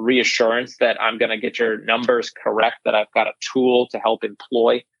the reassurance that I'm going to get your numbers correct, that I've got a tool to help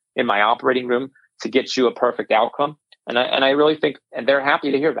employ in my operating room to get you a perfect outcome. And I really think, and they're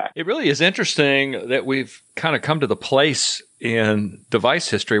happy to hear that. It really is interesting that we've kind of come to the place in device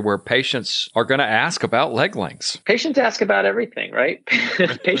history where patients are going to ask about leg lengths. Patients ask about everything, right?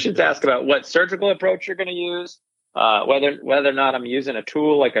 Patients ask about what surgical approach you're going to use, whether or not I'm using a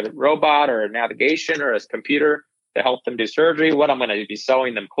tool like a robot or a navigation or a computer to help them do surgery, what I'm going to be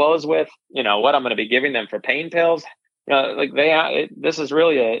sewing them clothes with, what I'm going to be giving them for pain pills. This is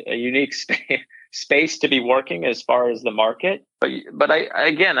really a unique space to be working as far as the market. But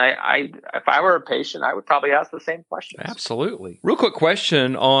if I were a patient, I would probably ask the same questions. Absolutely. Real quick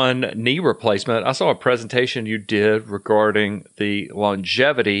question on knee replacement. I saw a presentation you did regarding the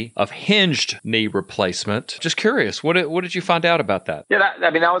longevity of hinged knee replacement. Just curious, what did you find out about that? Yeah,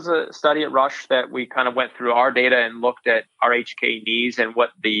 that was a study at Rush that we kind of went through our data and looked at RHK knees and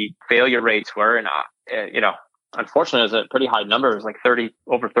what the failure rates were. And, unfortunately, it was a pretty high number. It was like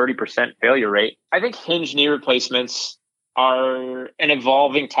over 30% failure rate. I think hinge knee replacements are an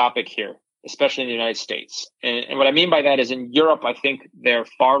evolving topic here, especially in the United States. And what I mean by that is in Europe, I think they're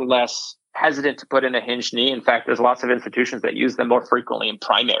far less hesitant to put in a hinged knee. In fact, there's lots of institutions that use them more frequently in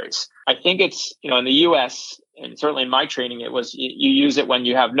primaries. I think it's, in the US, and certainly in my training, it was you use it when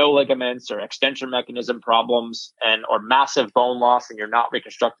you have no ligaments or extension mechanism problems or massive bone loss and you're not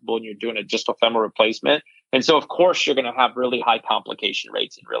reconstructible and you're doing a distal femoral replacement. And so, of course, you're going to have really high complication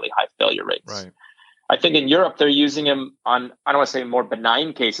rates and really high failure rates. Right. I think in Europe, they're using them on, I don't want to say more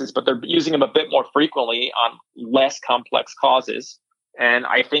benign cases, but they're using them a bit more frequently on less complex causes. And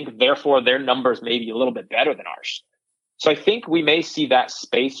I think, therefore, their numbers may be a little bit better than ours. So I think we may see that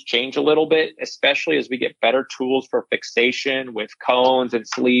space change a little bit, especially as we get better tools for fixation with cones and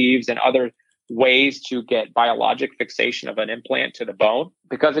sleeves and other ways to get biologic fixation of an implant to the bone,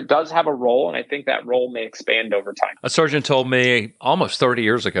 because it does have a role, and I think that role may expand over time. A surgeon told me almost 30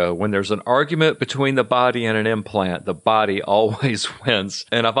 years ago, when there's an argument between the body and an implant, the body always wins.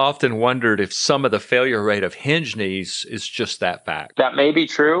 And I've often wondered if some of the failure rate of hinge knees is just that fact. That may be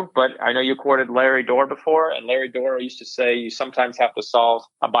true, but I know you quoted Larry Dorr before, and Larry Dorr used to say you sometimes have to solve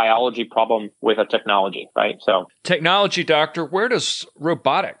a biology problem with a technology, right? So, technology, doctor, where does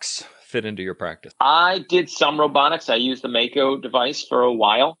robotics fit into your practice? I did some robotics. I used the Mako device for a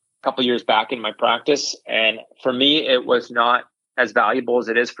while, a couple years back in my practice. And for me, it was not as valuable as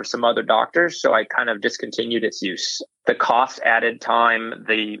it is for some other doctors. So I kind of discontinued its use. The cost, added time,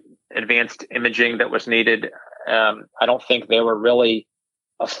 the advanced imaging that was needed, I don't think they were really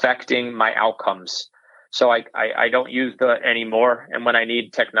affecting my outcomes. So I don't use the anymore. And when I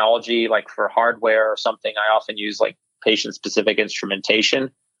need technology, like for hardware or something, I often use like patient-specific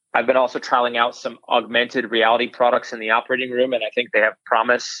instrumentation. I've been also trialing out some augmented reality products in the operating room, and I think they have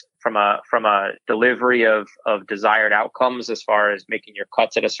promise from a delivery of desired outcomes as far as making your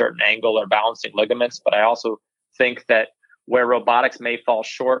cuts at a certain angle or balancing ligaments. But I also think that where robotics may fall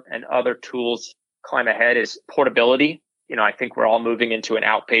short and other tools climb ahead is portability. I think we're all moving into an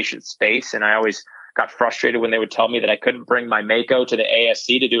outpatient space, and I always got frustrated when they would tell me that I couldn't bring my Mako to the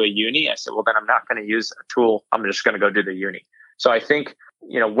ASC to do a uni. I said, well, then I'm not going to use a tool. I'm just going to go do the uni. So I think,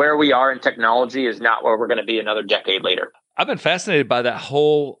 where we are in technology is not where we're going to be another decade later. I've been fascinated by that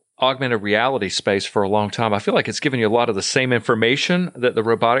whole augmented reality space for a long time. I feel like it's giving you a lot of the same information that the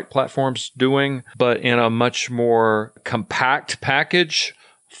robotic platform's doing, but in a much more compact package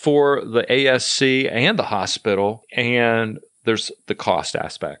for the ASC and the hospital. And there's the cost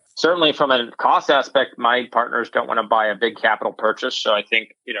aspect. Certainly from a cost aspect, my partners don't want to buy a big capital purchase. So I think,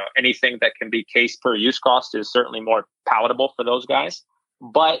 anything that can be case per use cost is certainly more palatable for those guys.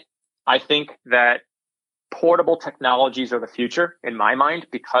 But I think that portable technologies are the future in my mind,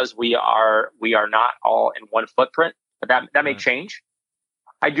 because we are not all in one footprint, but that may change.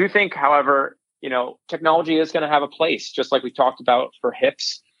 I do think, however, technology is going to have a place, just like we talked about for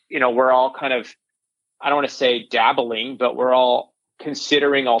hips. We're all kind of, I don't want to say dabbling, but we're all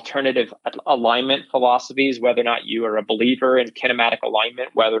considering alternative alignment philosophies, whether or not you are a believer in kinematic alignment,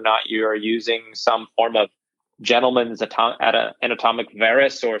 whether or not you are using some form of gentleman's anatomic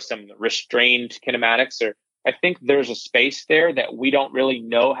varus or some restrained kinematics. Or I think there's a space there that we don't really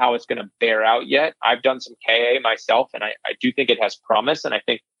know how it's going to bear out yet. I've done some KA myself, and I do think it has promise. And I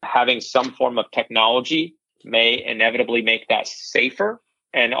think having some form of technology may inevitably make that safer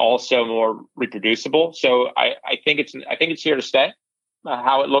and also more reproducible. So I think it's here to stay.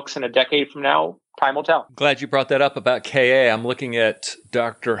 How it looks in a decade from now, time will tell. Glad you brought that up about KA. I'm looking at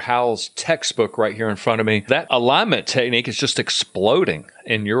Dr. Howell's textbook right here in front of me. That alignment technique is just exploding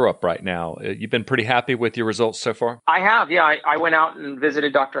in Europe right now. You've been pretty happy with your results so far? I have, yeah. I went out and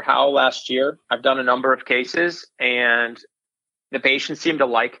visited Dr. Howell last year. I've done a number of cases, and the patients seem to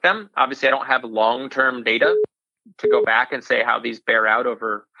like them. Obviously, I don't have long-term data to go back and say how these bear out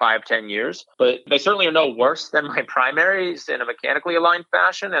over 5-10 years, but they certainly are no worse than my primaries in a mechanically aligned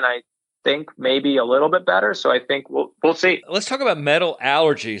fashion. And I think maybe a little bit better. So I think we'll see. Let's talk about metal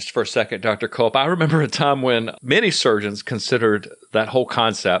allergies for a second, Dr. Culp. I remember a time when many surgeons considered that whole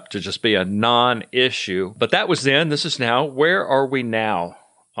concept to just be a non-issue, but that was then. This is now. Where are we now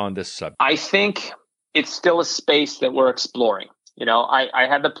on this subject? I think it's still a space that we're exploring. I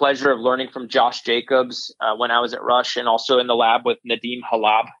had the pleasure of learning from Josh Jacobs when I was at Rush, and also in the lab with Nadim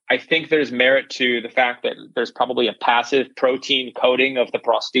Halab. I think there's merit to the fact that there's probably a passive protein coating of the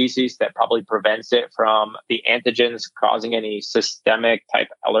prosthesis that probably prevents it from the antigens causing any systemic type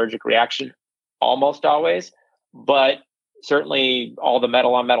allergic reaction, almost always. But certainly all the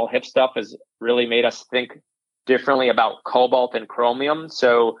metal on metal hip stuff has really made us think differently about cobalt and chromium.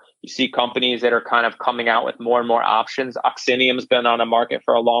 So you see companies that are kind of coming out with more and more options. Oxinium's been on the market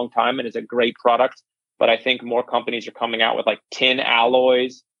for a long time and is a great product, but I think more companies are coming out with like tin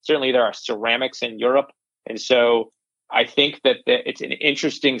alloys. Certainly there are ceramics in Europe. And so I think that it's an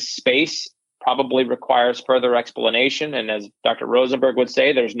interesting space, probably requires further explanation. And as Dr. Rosenberg would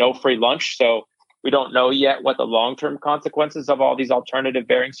say, there's no free lunch. So we don't know yet what the long-term consequences of all these alternative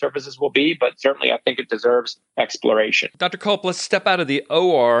bearing surfaces will be, but certainly I think it deserves exploration. Dr. Culp, let's step out of the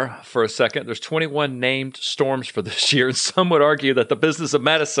OR for a second. There's 21 named storms for this year, and some would argue that the business of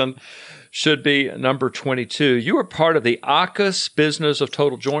medicine should be number 22. You are part of the AAHKS Business of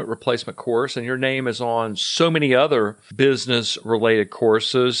Total Joint Replacement course, and your name is on so many other business-related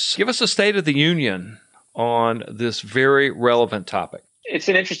courses. Give us a State of the Union on this very relevant topic. It's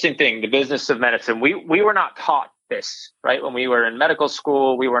an interesting thing, the business of medicine. We were not taught this, right? When we were in medical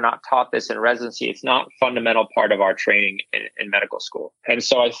school, we were not taught this in residency. It's not a fundamental part of our training in medical school. And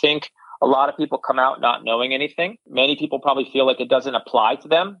so I think a lot of people come out not knowing anything. Many people probably feel like it doesn't apply to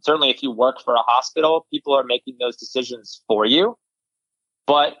them. Certainly, if you work for a hospital, people are making those decisions for you.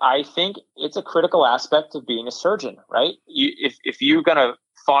 But I think it's a critical aspect of being a surgeon, right? If you're going to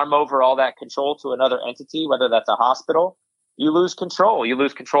farm over all that control to another entity, whether that's a hospital, you lose control. You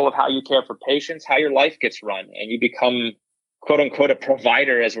lose control of how you care for patients, how your life gets run, and you become, quote unquote, a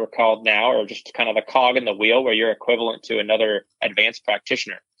provider, as we're called now, or just kind of a cog in the wheel where you're equivalent to another advanced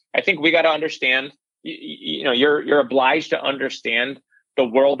practitioner. I think we got to understand, you're obliged to understand the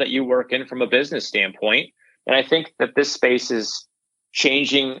world that you work in from a business standpoint. And I think that this space is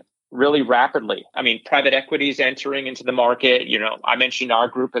changing really rapidly. I mean, private equity is entering into the market. I mentioned our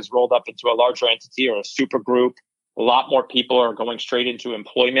group has rolled up into a larger entity or a super group. A lot more people are going straight into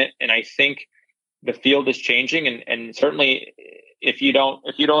employment. And I think the field is changing. And certainly if you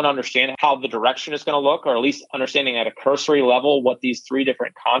don't understand how the direction is going to look, or at least understanding at a cursory level what these three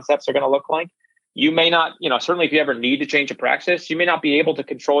different concepts are going to look like, you may not, certainly if you ever need to change a practice, you may not be able to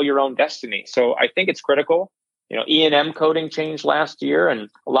control your own destiny. So I think it's critical. E&M coding changed last year, and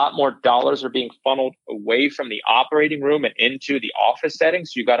a lot more dollars are being funneled away from the operating room and into the office setting.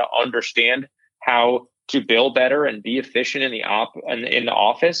 So you got to understand how to bill better and be efficient in the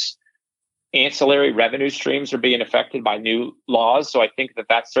office. Ancillary revenue streams are being affected by new laws. So I think that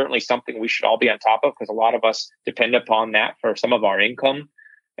that's certainly something we should all be on top of, because a lot of us depend upon that for some of our income.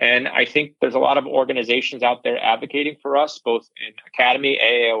 And I think there's a lot of organizations out there advocating for us, both in Academy,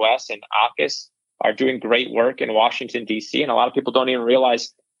 AAOS, and AAHKS are doing great work in Washington, D.C. And a lot of people don't even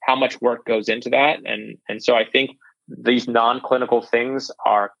realize how much work goes into that. And so I think these non-clinical things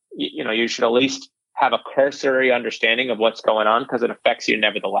are, you should at least have a cursory understanding of what's going on, because it affects you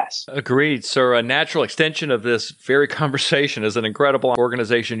nevertheless. Agreed, sir. A natural extension of this very conversation is an incredible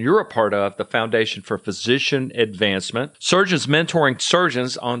organization you're a part of, the Foundation for Physician Advancement. Surgeons mentoring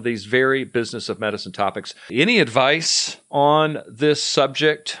surgeons on these very business of medicine topics. Any advice on this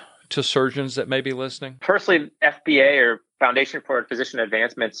subject to surgeons that may be listening? Personally, FPA, or Foundation for Physician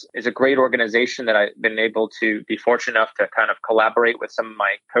Advancements, is a great organization that I've been able to be fortunate enough to kind of collaborate with some of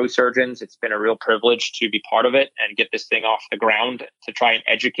my co-surgeons. It's been a real privilege to be part of it and get this thing off the ground to try and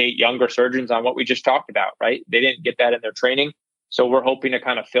educate younger surgeons on what we just talked about, right? They didn't get that in their training. So we're hoping to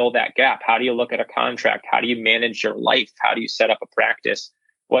kind of fill that gap. How do you look at a contract? How do you manage your life? How do you set up a practice?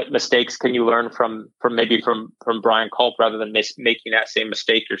 What mistakes can you learn from Brian Culp, rather than making that same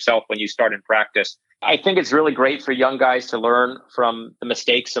mistake yourself when you start in practice? I think it's really great for young guys to learn from the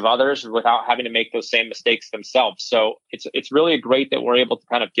mistakes of others without having to make those same mistakes themselves. So it's really great that we're able to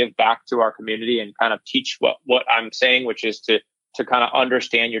kind of give back to our community and kind of teach what I'm saying, which is to kind of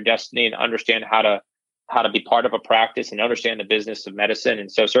understand your destiny and understand how to be part of a practice and understand the business of medicine.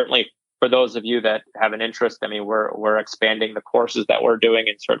 And so certainly, for those of you that have an interest, I mean, we're expanding the courses that we're doing,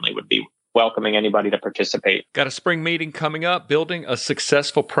 and certainly would be welcoming anybody to participate. Got a spring meeting coming up,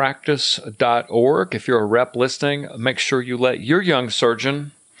 buildingasuccessfulpractice.org. If you're a rep listening, make sure you let your young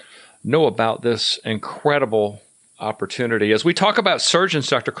surgeon know about this incredible opportunity. As we talk about surgeons,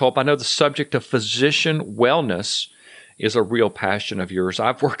 Dr. Culp, I know the subject of physician wellness is a real passion of yours.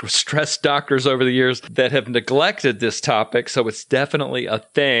 I've worked with stress doctors over the years that have neglected this topic, so it's definitely a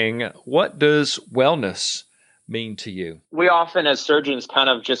thing. What does wellness mean to you? We often, as surgeons, kind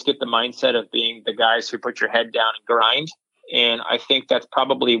of just get the mindset of being the guys who put your head down and grind. And I think that's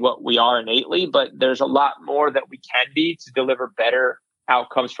probably what we are innately, but there's a lot more that we can be to deliver better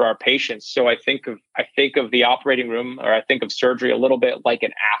outcomes for our patients. So I think of the operating room, or I think of surgery a little bit like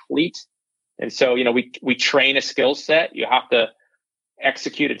an athlete. And so, we train a skill set. You have to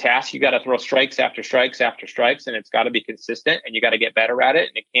execute a task. You got to throw strikes after strikes after strikes, and it's got to be consistent, and you got to get better at it.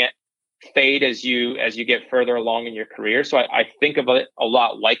 And it can't fade as you get further along in your career. So I think of it a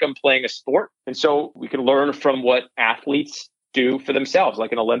lot like I'm playing a sport. And so we can learn from what athletes do for themselves,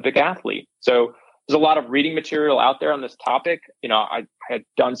 like an Olympic athlete. So there's a lot of reading material out there on this topic. I had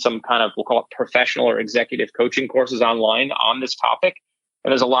done some kind of, we'll call it professional or executive coaching courses online on this topic.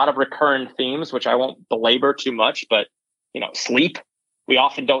 And there's a lot of recurring themes, which I won't belabor too much, but, sleep. We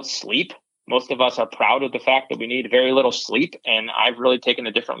often don't sleep. Most of us are proud of the fact that we need very little sleep. And I've really taken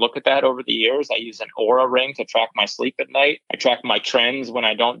a different look at that over the years. I use an Oura ring to track my sleep at night. I track my trends when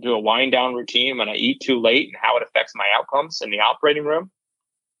I don't do a wind down routine, when I eat too late, and how it affects my outcomes in the operating room.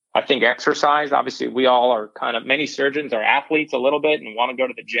 I think exercise, obviously we all are many surgeons are athletes a little bit and want to go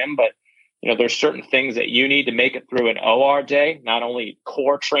to the gym, but there's certain things that you need to make it through an OR day, not only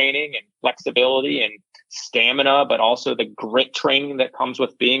core training and flexibility and stamina, but also the grit training that comes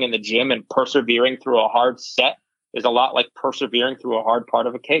with being in the gym and persevering through a hard set is a lot like persevering through a hard part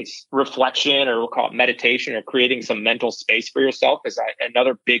of a case. Reflection, or we'll call it meditation, or creating some mental space for yourself is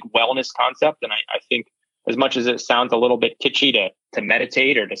another big wellness concept. And I think as much as it sounds a little bit kitschy to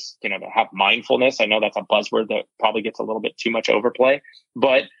meditate or to have mindfulness, I know that's a buzzword that probably gets a little bit too much overplay,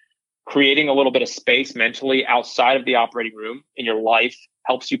 but creating a little bit of space mentally outside of the operating room in your life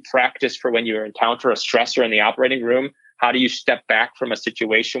helps you practice for when you encounter a stressor in the operating room. How do you step back from a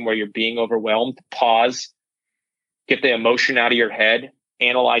situation where you're being overwhelmed, pause, get the emotion out of your head,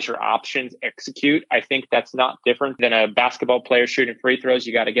 analyze your options, execute? I think that's not different than a basketball player shooting free throws.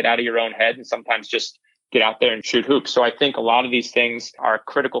 You got to get out of your own head and sometimes just get out there and shoot hoops. So I think a lot of these things are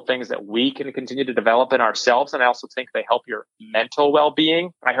critical things that we can continue to develop in ourselves. And I also think they help your mental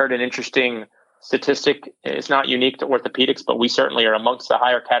well-being. I heard an interesting statistic. It's not unique to orthopedics, but we certainly are amongst the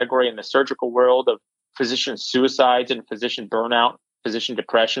higher category in the surgical world of physician suicides and physician burnout, physician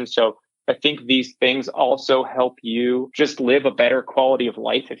depression. So I think these things also help you just live a better quality of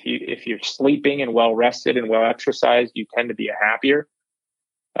life. If you're sleeping and well rested and well exercised, you tend to be happier.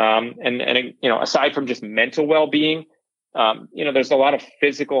 Aside from just mental well-being, there's a lot of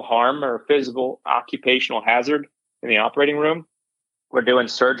physical harm or physical occupational hazard in the operating room. We're doing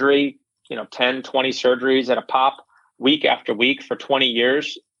surgery, 10, 20 surgeries at a pop week after week for 20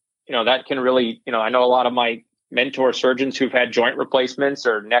 years. That can really, I know a lot of my mentor surgeons who've had joint replacements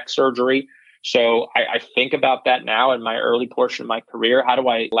or neck surgery. So I think about that now in my early portion of my career. How do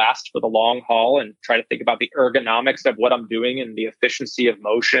I last for the long haul and try to think about the ergonomics of what I'm doing and the efficiency of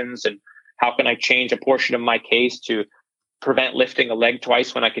motions, and how can I change a portion of my case to prevent lifting a leg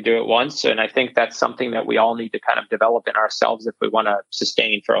twice when I could do it once? And I think that's something that we all need to kind of develop in ourselves if we want to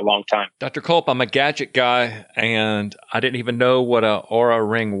sustain for a long time. Dr. Culp, I'm a gadget guy, and I didn't even know what a Oura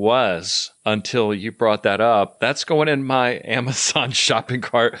Ring was until you brought that up. That's going in my Amazon shopping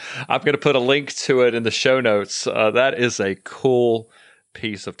cart. I'm going to put a link to it in the show notes. That is a cool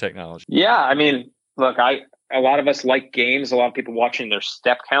piece of technology. Yeah, I mean, look, a lot of us like games. A lot of people watching their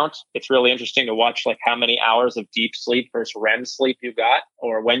step count. It's really interesting to watch like how many hours of deep sleep versus REM sleep you got,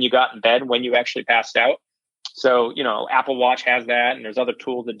 or when you got in bed, when you actually passed out. So, Apple Watch has that, and there's other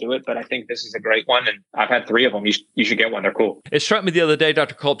tools that do it, but I think this is a great one, and I've had 3 of them. You should get one. They're cool. It struck me the other day,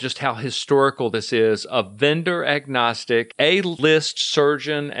 Dr. Culp, just how historical this is. A vendor agnostic, A-list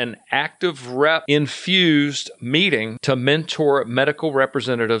surgeon, and active rep infused meeting to mentor medical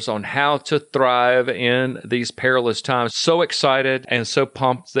representatives on how to thrive in these perilous times. So excited and so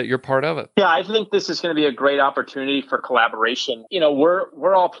pumped that you're part of it. Yeah, I think this is going to be a great opportunity for collaboration.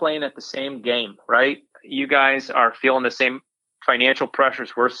 We're all playing at the same game, right? You guys are feeling the same financial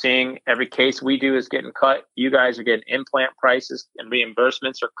pressures we're seeing. Every case we do is getting cut. You guys are getting implant prices and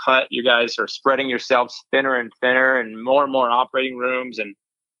reimbursements are cut. You guys are spreading yourselves thinner and thinner and more operating rooms. And,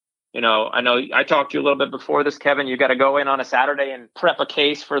 I know I talked to you a little bit before this, Kevin. You got to go in on a Saturday and prep a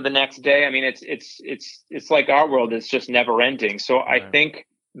case for the next day. I mean, it's like our world is just never ending. So right. I think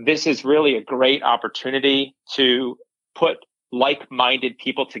this is really a great opportunity to put like-minded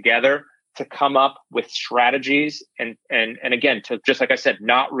people together to come up with strategies and again, to just like I said,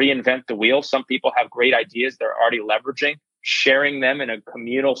 not reinvent the wheel. Some people have great ideas they're already leveraging, sharing them in a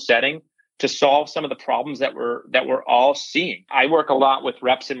communal setting to solve some of the problems that we're all seeing. I work a lot with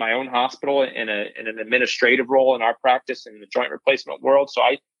reps in my own hospital in an administrative role in our practice in the joint replacement world. So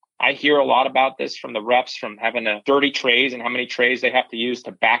I hear a lot about this from the reps, from having 30 trays and how many trays they have to use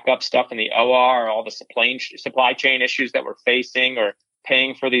to back up stuff in the OR, or all the supply chain issues that we're facing, or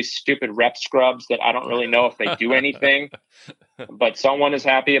paying for these stupid rep scrubs that I don't really know if they do anything, but someone is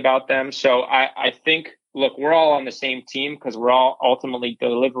happy about them. So I think, look, we're all on the same team because we're all ultimately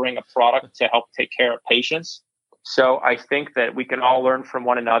delivering a product to help take care of patients. So I think that we can all learn from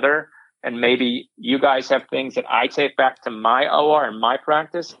one another, and maybe you guys have things that I take back to my OR and my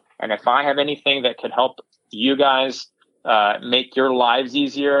practice. And if I have anything that could help you guys make your lives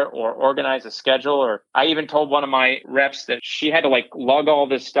easier or organize a schedule. Or I even told one of my reps that she had to lug all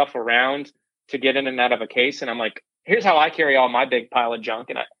this stuff around to get in and out of a case. And I'm like, here's how I carry all my big pile of junk.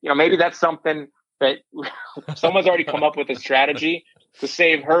 And maybe that's something that someone's already come up with a strategy. to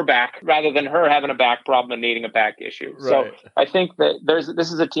save her back rather than her having a back problem and needing a back issue. Right. So I think that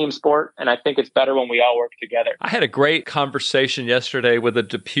this is a team sport, and I think it's better when we all work together. I had a great conversation yesterday with a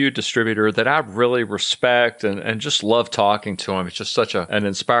DePuy distributor that I really respect and just love talking to him. It's just such an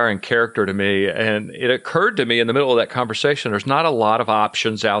inspiring character to me. And it occurred to me in the middle of that conversation, there's not a lot of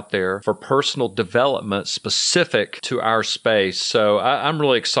options out there for personal development specific to our space. So I'm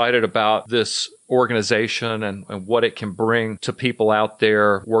really excited about this organization and what it can bring to people out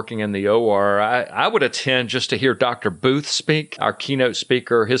there working in the OR. I would attend just to hear Dr. Booth speak, our keynote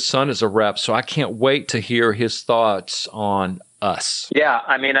speaker. His son is a rep, so I can't wait to hear his thoughts on us. Yeah,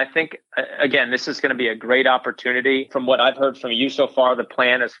 I mean, I think, again, this is going to be a great opportunity. From what I've heard from you so far, the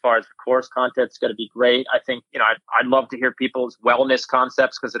plan as far as the course content is going to be great. I think, I'd love to hear people's wellness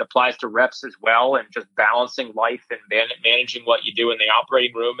concepts because it applies to reps as well, and just balancing life and managing what you do in the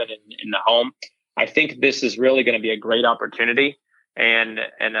operating room and in the home. I think this is really going to be a great opportunity, and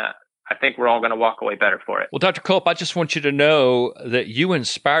I think we're all going to walk away better for it. Well, Dr. Culp, I just want you to know that you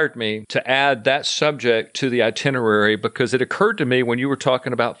inspired me to add that subject to the itinerary, because it occurred to me when you were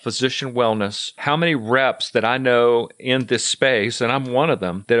talking about physician wellness, how many reps that I know in this space, and I'm one of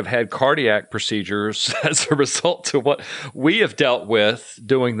them, that have had cardiac procedures as a result to what we have dealt with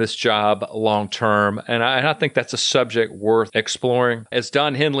doing this job long term. And I think that's a subject worth exploring. As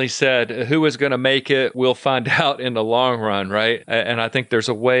Don Henley said, who is going to make it, we'll find out in the long run, right? And I think there's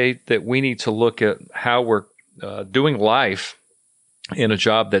a way that we need to look at how we're doing life in a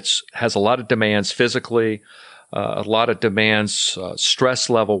job that has a lot of demands physically, a lot of demands stress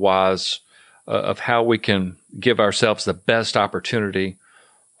level wise, of how we can give ourselves the best opportunity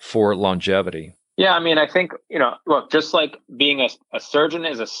for longevity. Yeah, I mean, I think, look, just like being a surgeon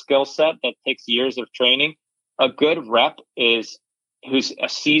is a skill set that takes years of training, a good rep who's a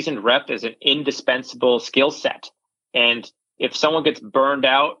seasoned rep is an indispensable skill set. And if someone gets burned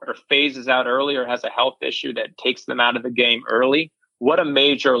out or phases out early or has a health issue that takes them out of the game early, what a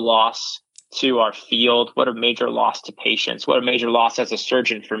major loss to our field. What a major loss to patients. What a major loss as a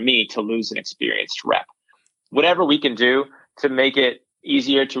surgeon for me to lose an experienced rep. Whatever we can do to make it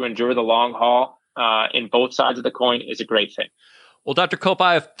easier to endure the long haul in both sides of the coin is a great thing. Well, Dr. Culp,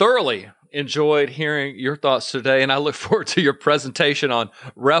 I have thoroughly enjoyed hearing your thoughts today, and I look forward to your presentation on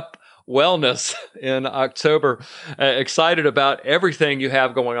rep wellness in October. Excited about everything you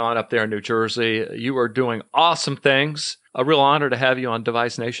have going on up there in New Jersey. You are doing awesome things. A real honor to have you on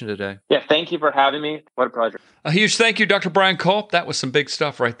Device Nation today. Yeah, thank you for having me. What a pleasure. A huge thank you, Dr. Brian Culp. That was some big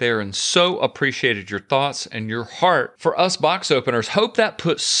stuff right there, and so appreciated your thoughts and your heart for us box openers. Hope that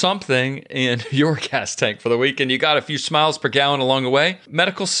put something in your gas tank for the week, and you got a few smiles per gallon along the way.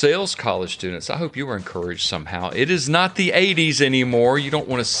 Medical sales college students, I hope you were encouraged somehow. It is not the 80s anymore. You don't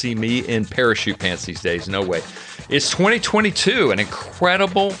want to see me in parachute pants these days. No way. It's 2022, an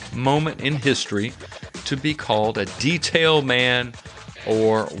incredible moment in history to be called a detail man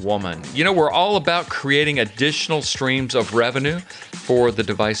or woman. We're all about creating additional streams of revenue for the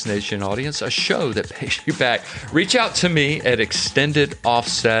Device Nation audience, a show that pays you back. Reach out to me at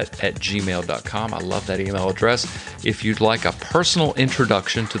extendedoffset@gmail.com. I love that email address if you'd like a personal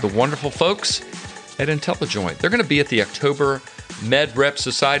introduction to the wonderful folks at IntelliJoint. They're going to be at the October Med Rep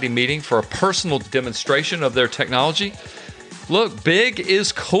Society meeting for a personal demonstration of their technology. Look, big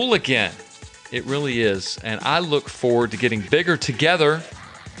is cool again. It really is. And I look forward to getting bigger together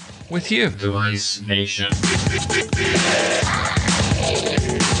with you. Device Nation.